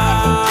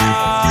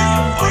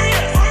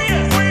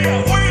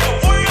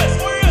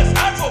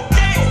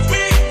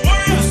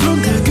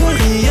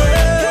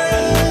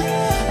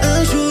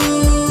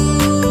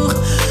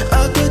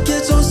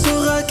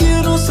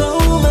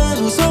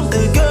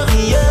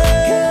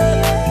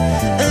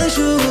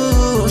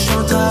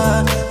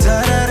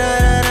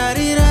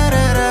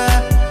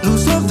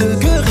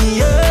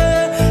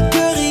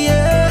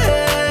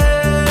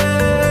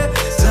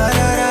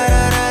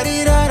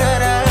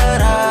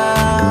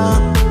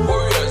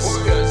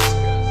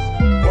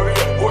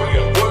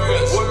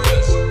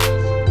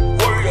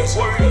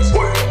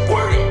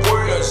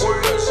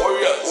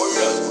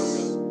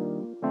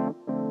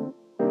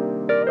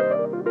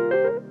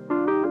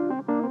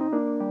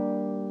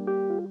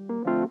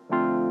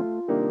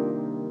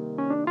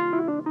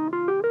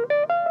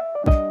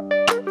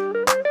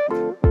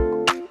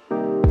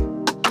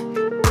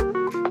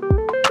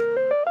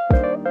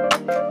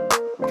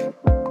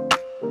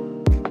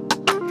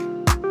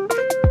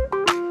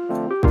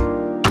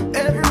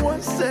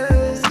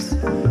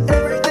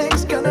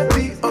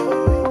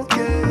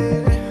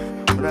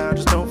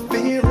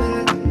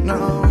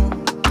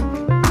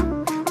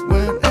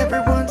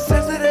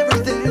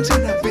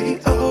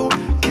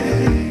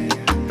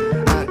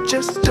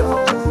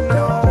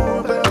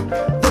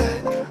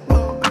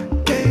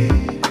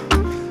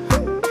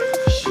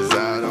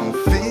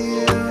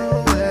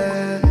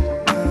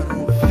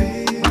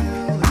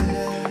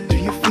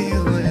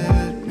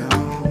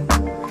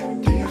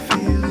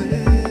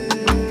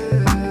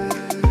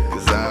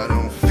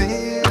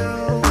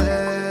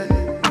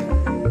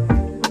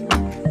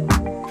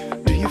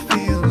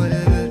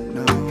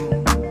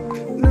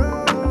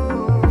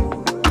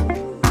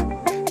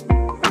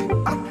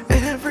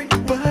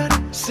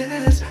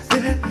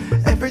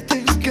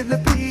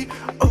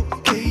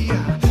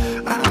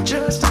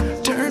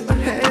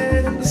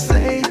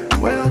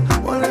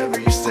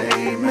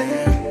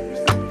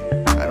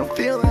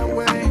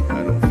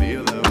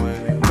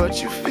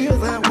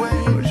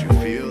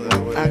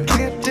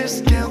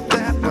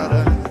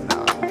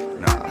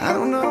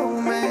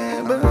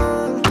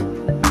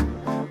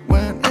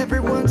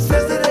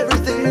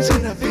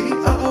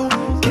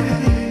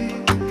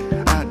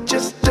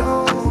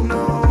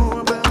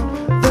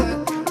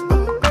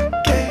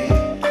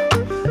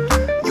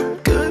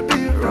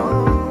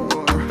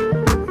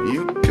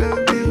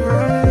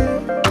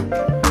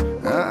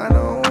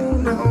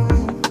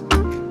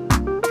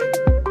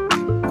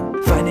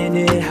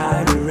 finding it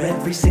harder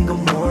every single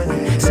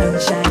morning. Sun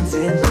shines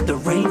in, but the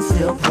rain's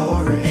still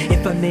pouring.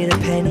 If I made a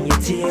penny a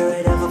tear,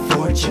 I'd have a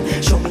fortune.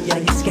 Show me all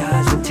your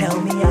scars and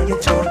tell me all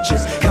your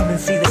tortures. Come and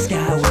see the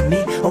sky with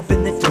me,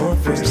 open the door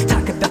first.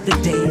 Talk about the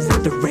days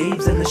at the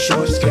raves and the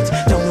short skirts.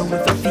 Don't know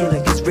if I feel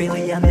it, cause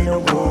really I'm in a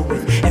war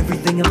with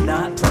everything I'm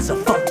not, plus a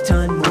fuck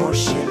ton more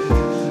shit.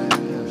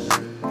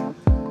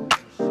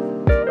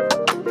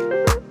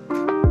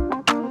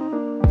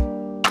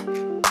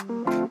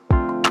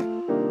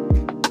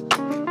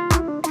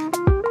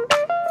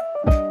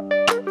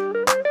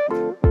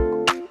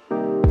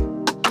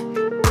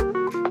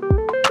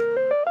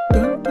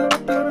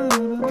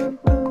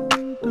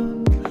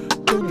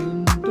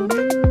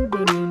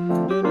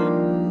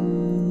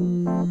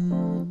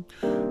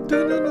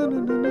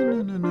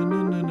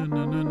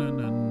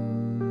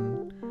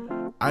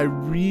 I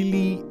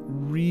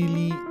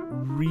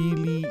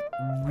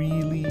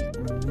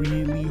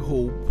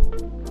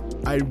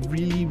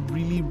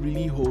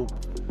really hope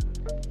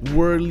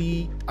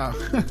Whirly, I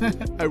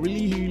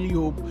really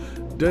hope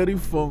Dirty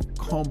Funk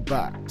come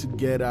back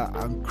together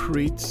and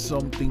create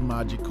something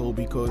magical,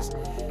 because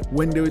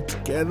when they were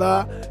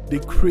together, they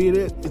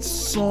created a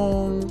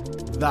song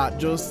that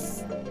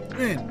just,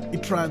 man,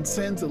 it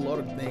transcends a lot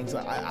of things.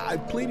 I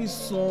play this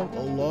song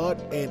a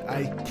lot and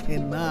I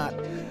cannot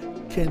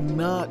get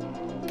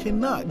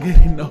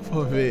enough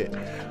of it.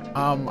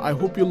 I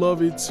hope you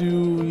love it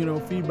too. You know,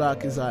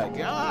 feedback is like,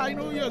 yeah, I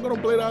know you're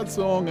gonna play that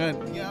song,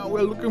 and yeah,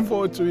 we're looking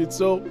forward to it.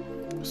 So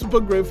super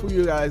grateful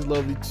you guys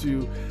love it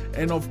too.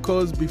 And of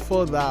course,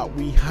 before that,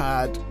 we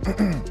had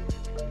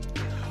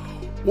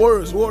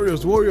Warriors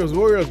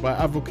by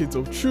Advocates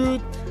of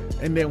Truth,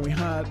 and then we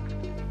had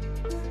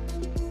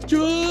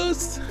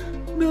Just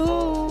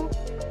Know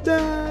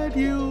That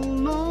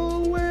You'll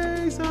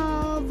Always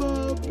Have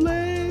a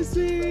Place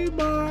in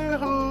My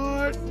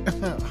Heart,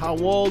 How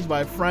Walls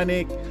by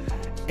Frantic,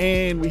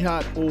 and we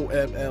had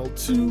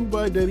OML2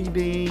 by Daddy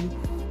Dane.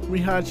 We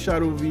had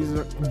Shadow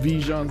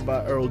Visions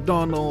by Earl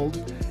Donald,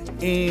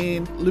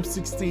 and Lip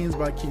 16s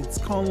by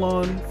Keith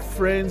Conlon,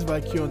 Friends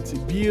by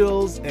Keontae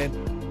Beals, and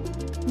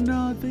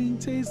Nothing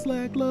Tastes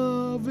Like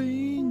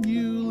Loving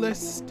You, Let's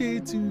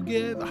Stay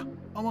Together.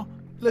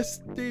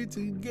 Let's stay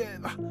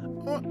together.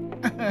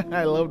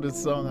 I love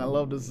this song. I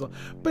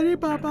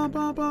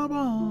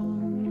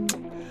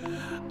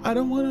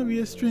don't want to be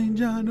a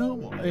stranger no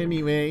more.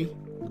 Anyway,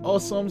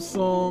 awesome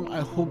song.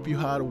 I hope you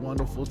had a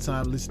wonderful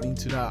time listening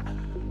to that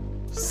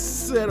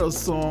set of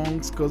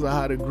songs, because I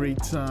had a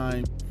great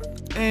time.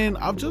 And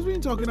I've just been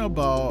talking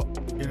about,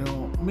 you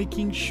know,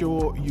 making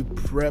sure you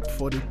prep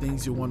for the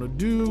things you want to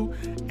do,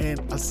 and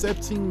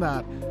accepting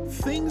that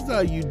things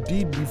that you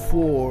did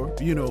before,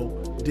 you know,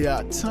 there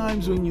are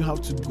times when you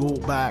have to go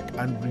back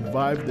and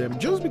revive them.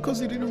 Just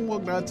because it didn't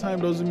work that time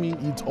doesn't mean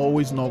it's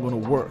always not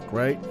going to work,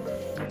 right?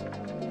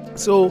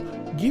 So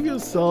give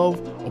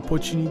yourself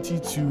opportunity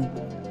to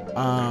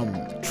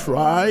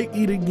try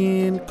it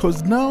again,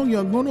 because now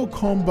you're going to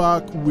come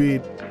back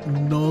with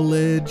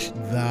knowledge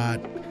that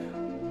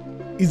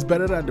is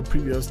better than the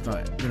previous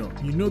time.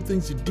 You know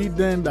things you did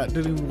then that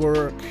didn't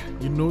work.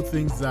 You know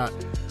things that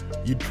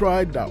you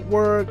tried that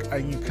work,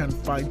 and you can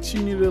fine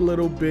tune it a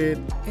little bit,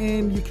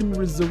 and you can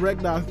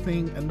resurrect that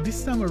thing. And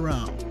this time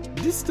around,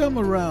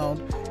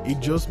 it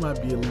just might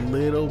be a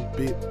little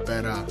bit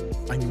better,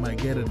 and you might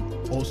get an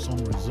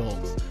awesome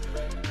result.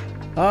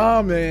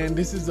 Man,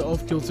 this is the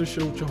Off Kilter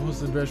Show with your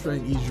host and best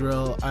friend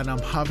Israel, and I'm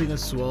having a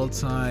swell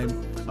time.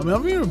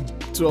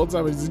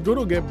 It's going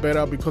to get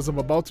better because I'm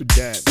about to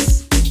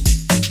dance.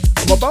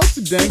 I'm about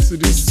to dance to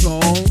this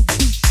song,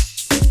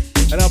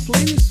 and I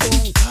played this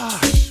song,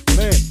 gosh,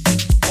 man,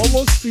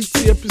 almost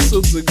 50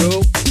 episodes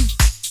ago,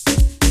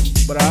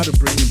 but I had to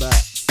bring it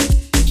back.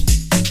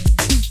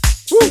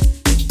 Woo!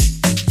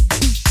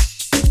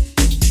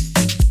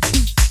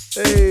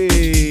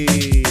 Hey!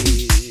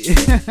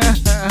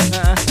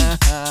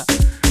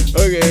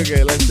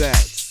 Okay, let's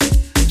dance.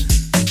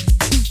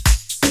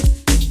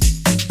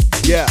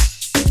 Yeah.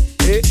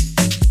 Hey.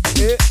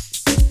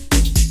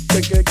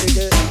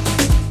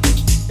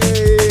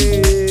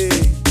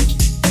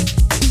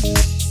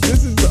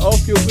 This is the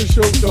Off Kilter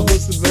Show with your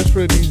host and best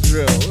friend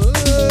Israel.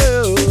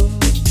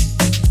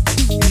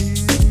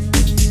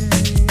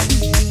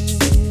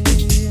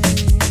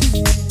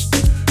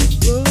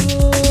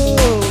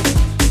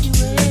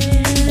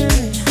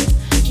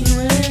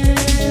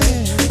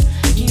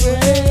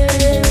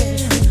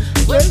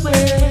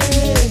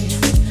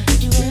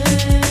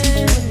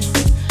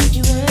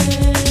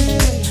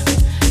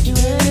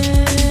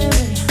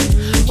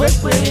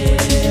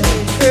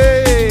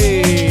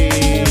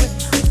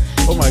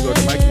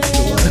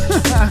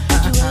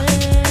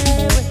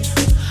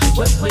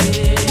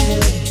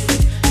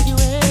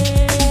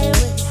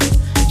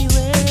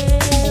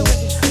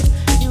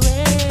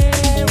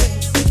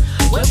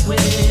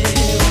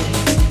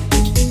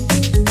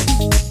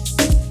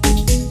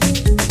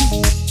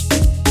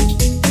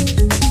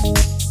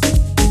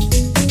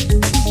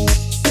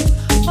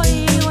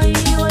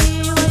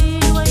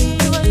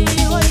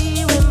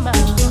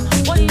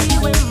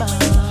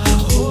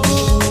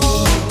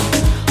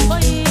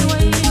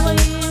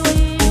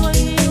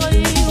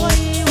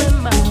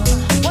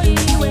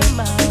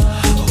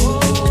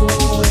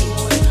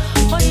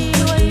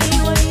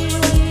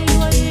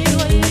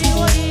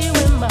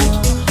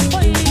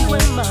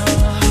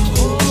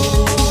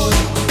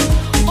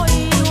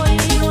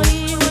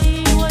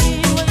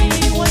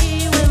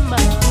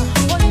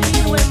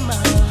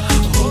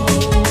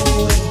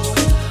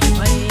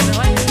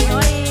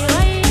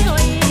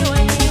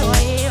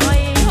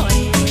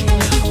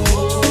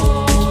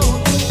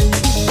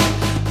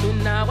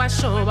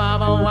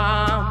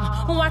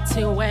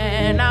 wathi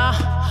wena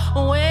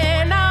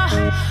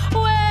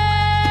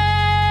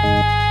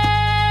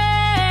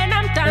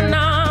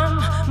mntanam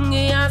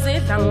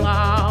ngiyazidla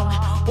ngawe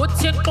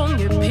uthixo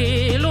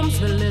ngiphila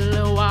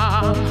umzwilile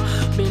wami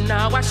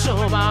mina kwasho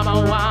baba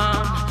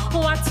wami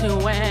wathi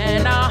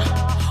wena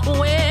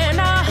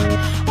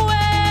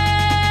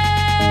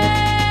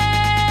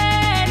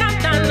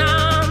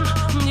mntanam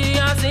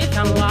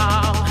ngiyazidla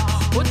ngawe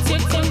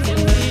uthixo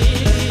ngiphila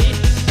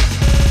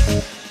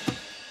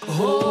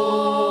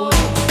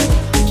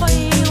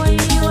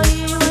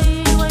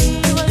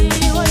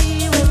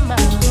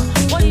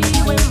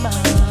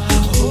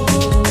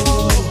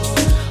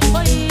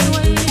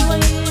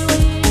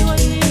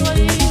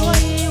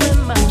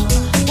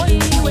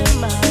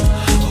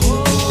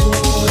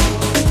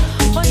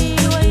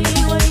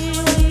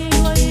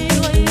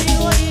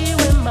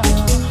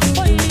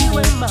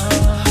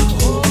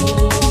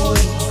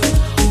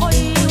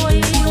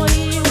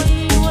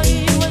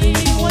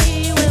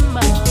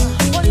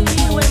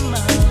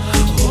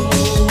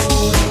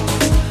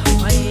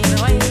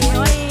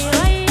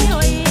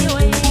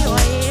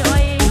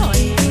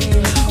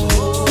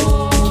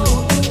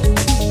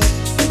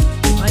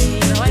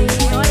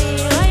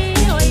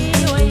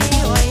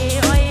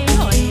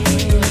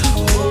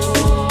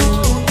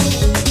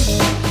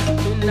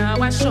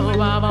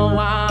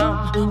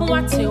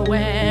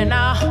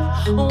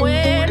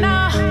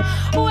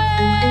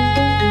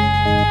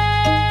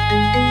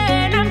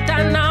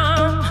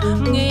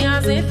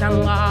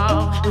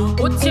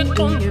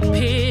uthixo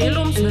ngiphila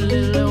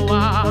umzwilile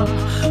wami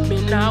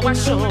mina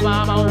kwasho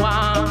baba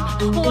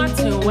wami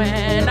wathi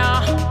wena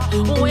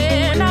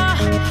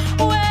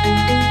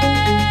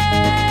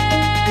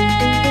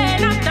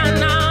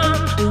mntanam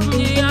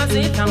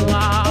ngiyazidla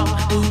ngawe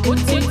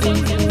uthixo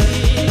ngiphila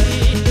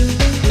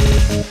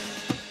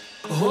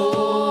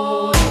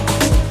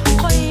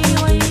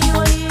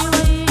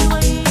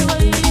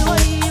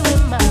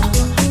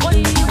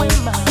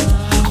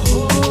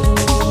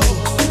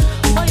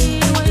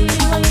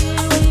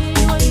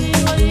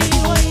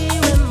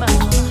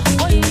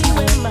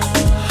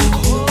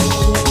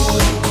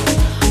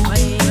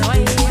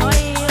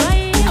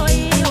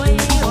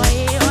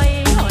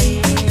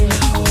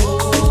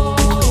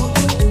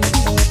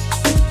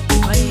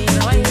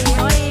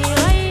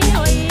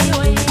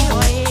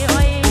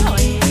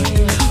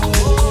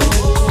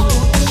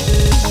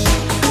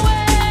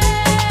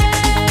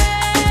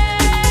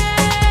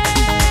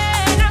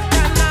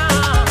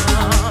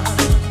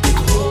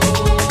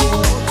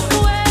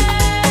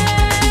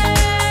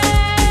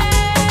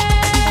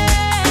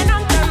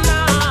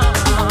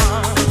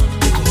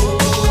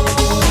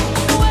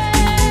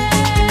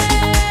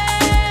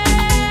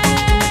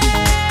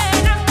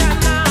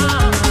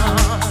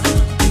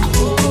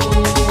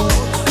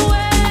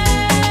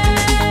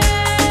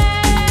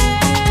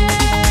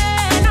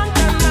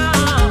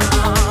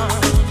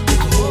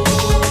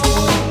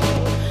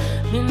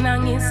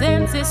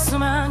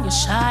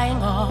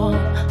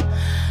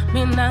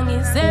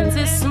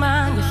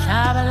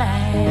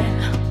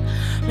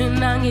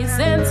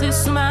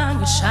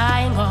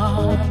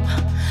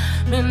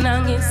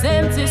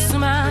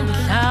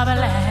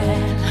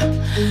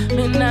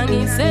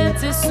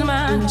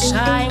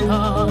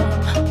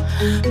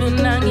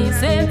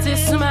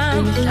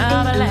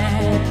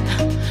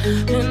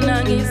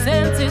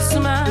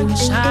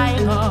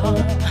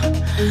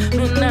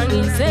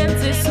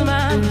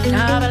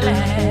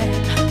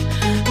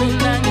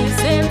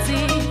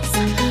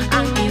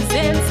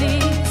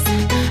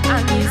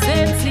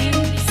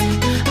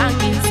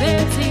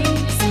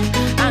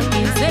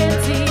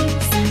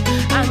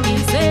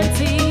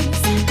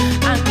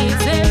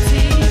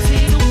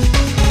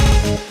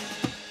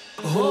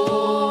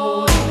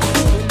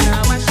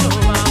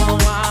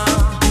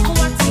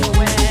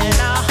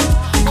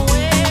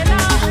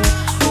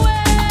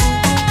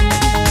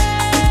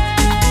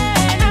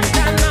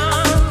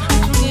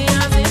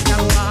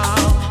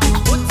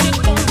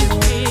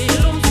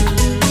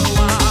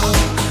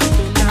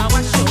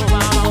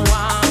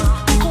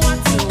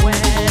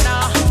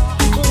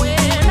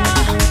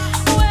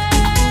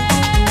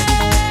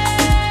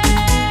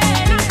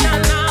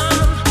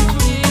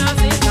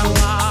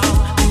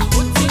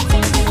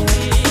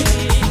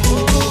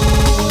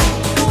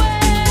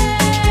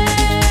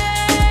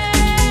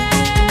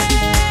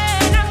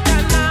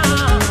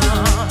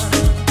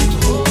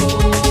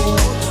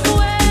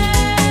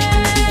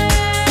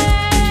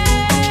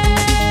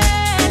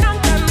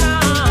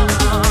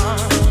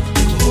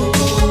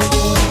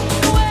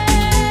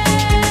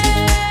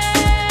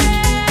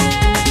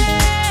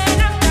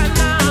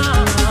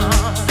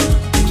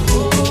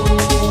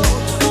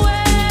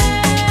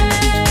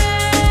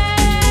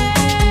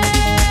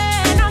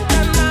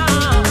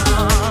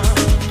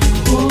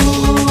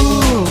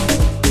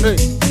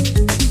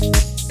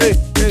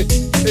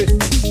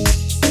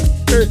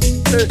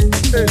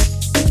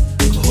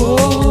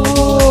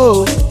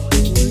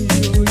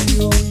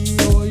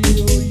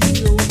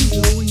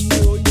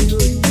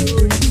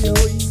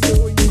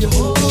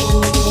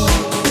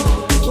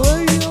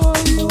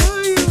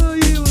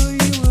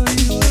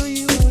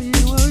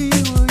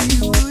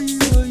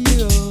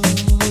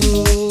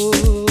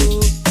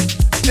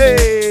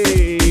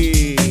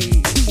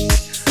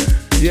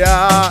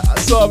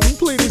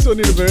one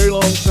in a very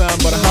long time,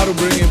 but I had to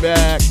bring it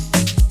back.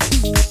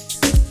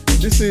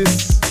 This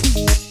is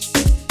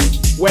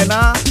When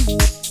I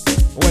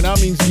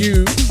means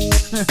you.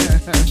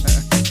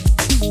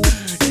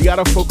 You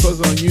gotta focus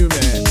on you,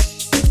 man.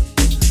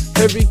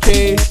 Heavy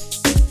K,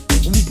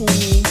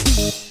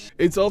 Mpumi.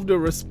 It's of the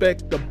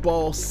respect the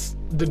boss,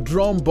 the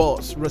drum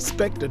boss.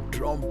 Respect the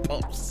drum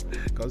boss,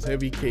 because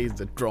Heavy K is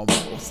the drum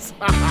boss.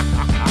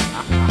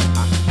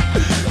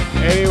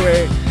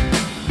 Anyway,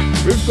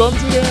 we've come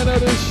to the end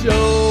of the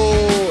show,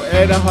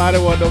 and I had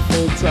a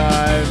wonderful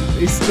time.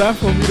 It's time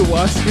for me to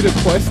ask you the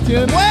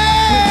question.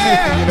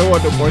 You know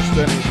what the question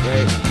is,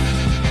 right?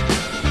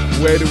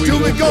 Where do we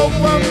go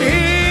from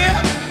here?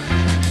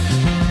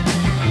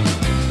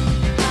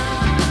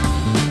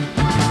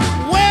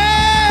 Where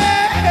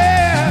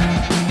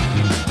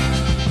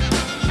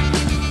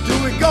do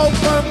we go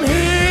from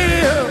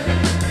here?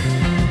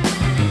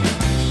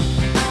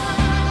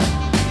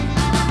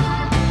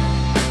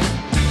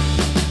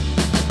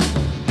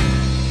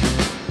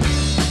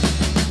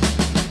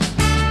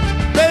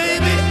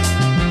 Baby,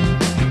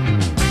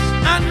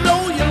 I know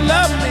you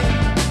love me.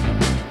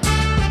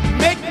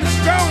 Make me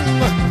strong.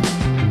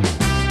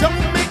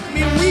 Don't make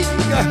me weak.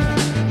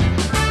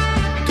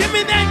 Give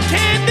me that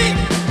candy.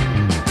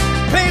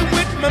 Play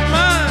with my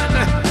mind.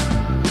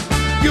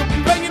 You're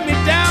bringing me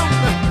down.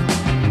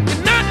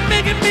 You're not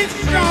making me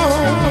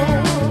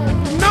strong.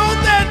 Know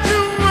that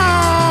you're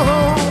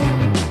wrong.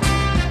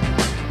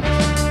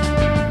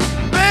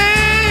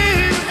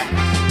 Babe,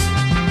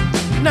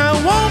 now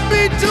it won't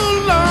be too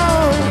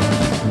long.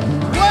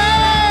 Where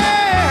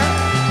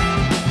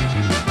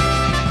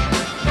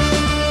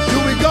do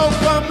we go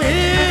from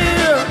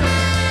here?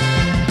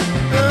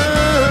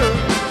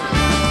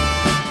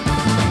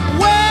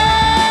 Where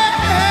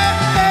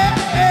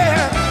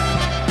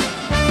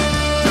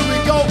do we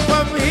go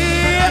from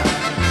here?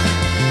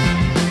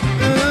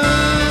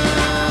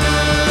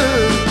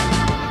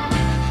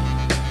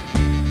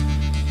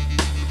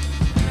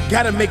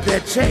 Gotta make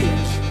that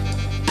change.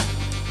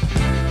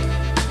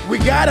 We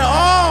gotta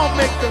all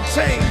make the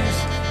change.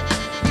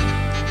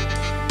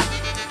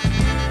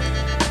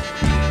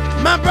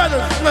 My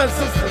brothers, my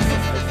sisters,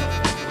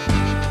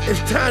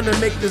 it's time to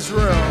make this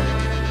world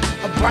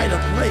a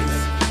brighter place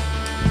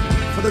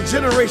for the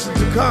generation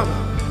to come.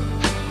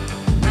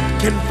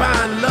 Can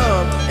find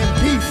love and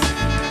peace,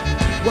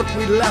 what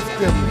we left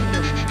them.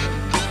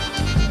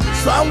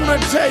 So I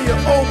want to tell you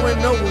over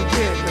and over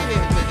again,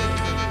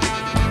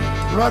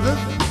 brothers,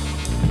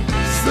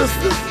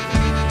 sisters,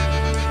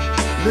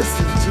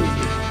 listen to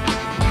me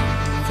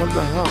from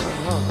the heart.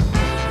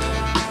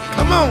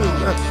 Come on.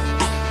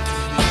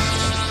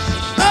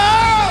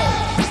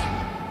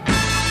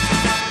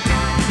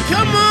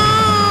 Come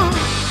on!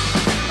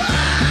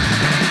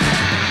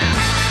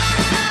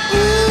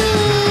 Ooh!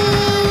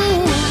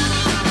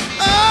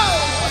 Oh!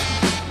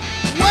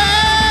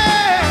 Where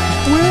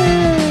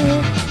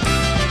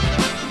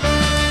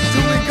do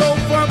we go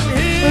from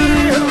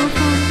here?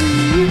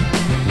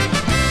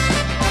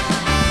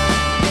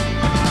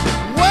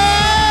 Where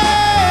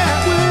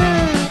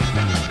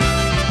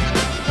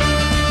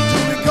do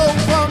we go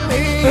from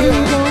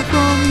here?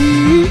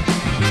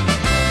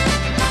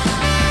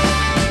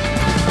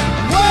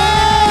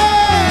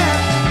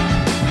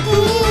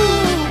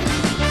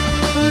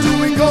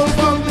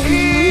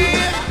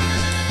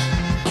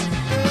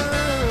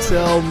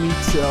 Tell me.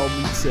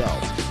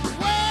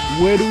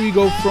 Where do we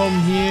go from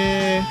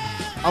here?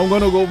 I'm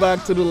gonna go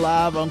back to the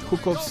lab and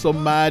cook up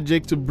some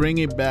magic to bring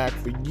it back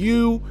for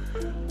you.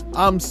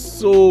 I'm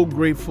so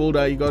grateful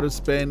that you got to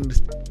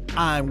spend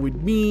time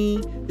with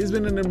me. It's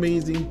been an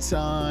amazing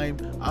time.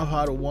 I've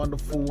had a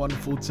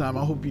wonderful time.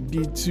 I hope you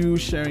did too.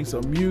 Sharing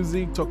some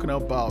music, talking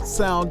about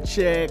sound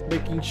check,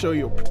 making sure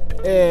you're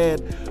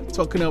prepared,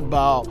 talking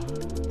about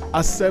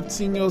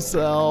accepting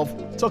yourself,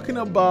 talking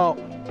about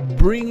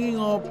bringing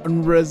up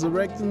and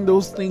resurrecting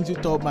those things you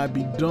thought might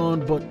be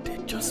done, but there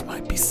just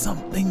might be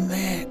something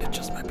there.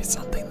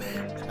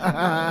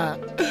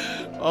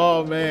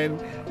 Oh man,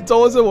 it's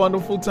always a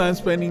wonderful time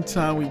spending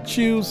time with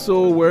you.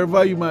 So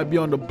wherever you might be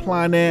on the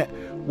planet,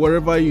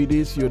 wherever it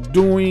is you're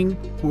doing,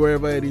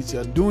 whoever it is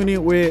you're doing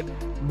it with,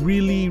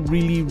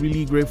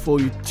 really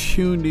grateful you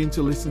tuned in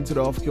to listen to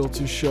the Off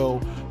Kilter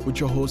Show with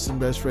your host and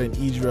best friend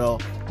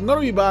Israel. I'm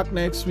gonna be back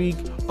next week.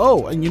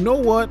 Oh, and you know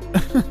what?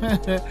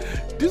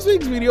 This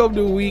week's video of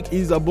the week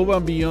is Above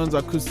and Beyond's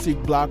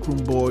acoustic Black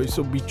Room Boy.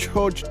 So be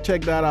sure to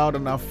check that out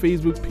on our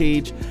Facebook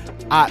page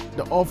at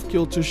the Off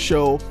Kilter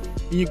Show.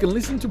 And you can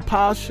listen to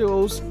past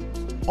shows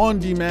on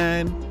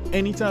demand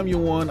anytime you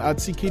want at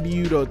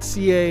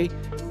ckdu.ca,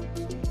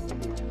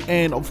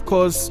 and of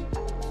course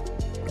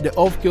the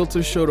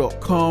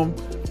offkiltershow.com.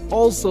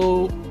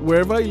 Also,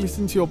 wherever you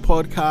listen to your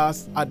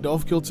podcast at the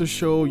Off Kilter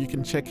Show, you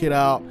can check it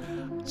out.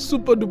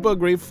 Super duper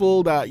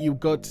grateful that you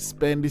got to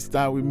spend this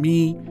time with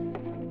me.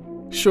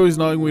 Show is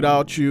nothing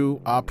without you.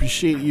 I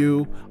appreciate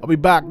you. I'll be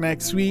back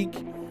next week.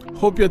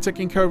 Hope you're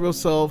taking care of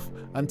yourself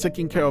and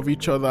taking care of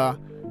each other,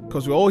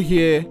 because we're all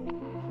here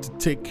to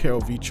take care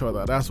of each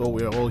other. That's what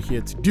we're all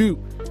here to do.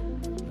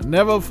 And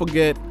never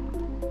forget,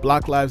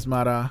 Black Lives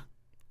Matter.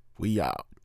 We out.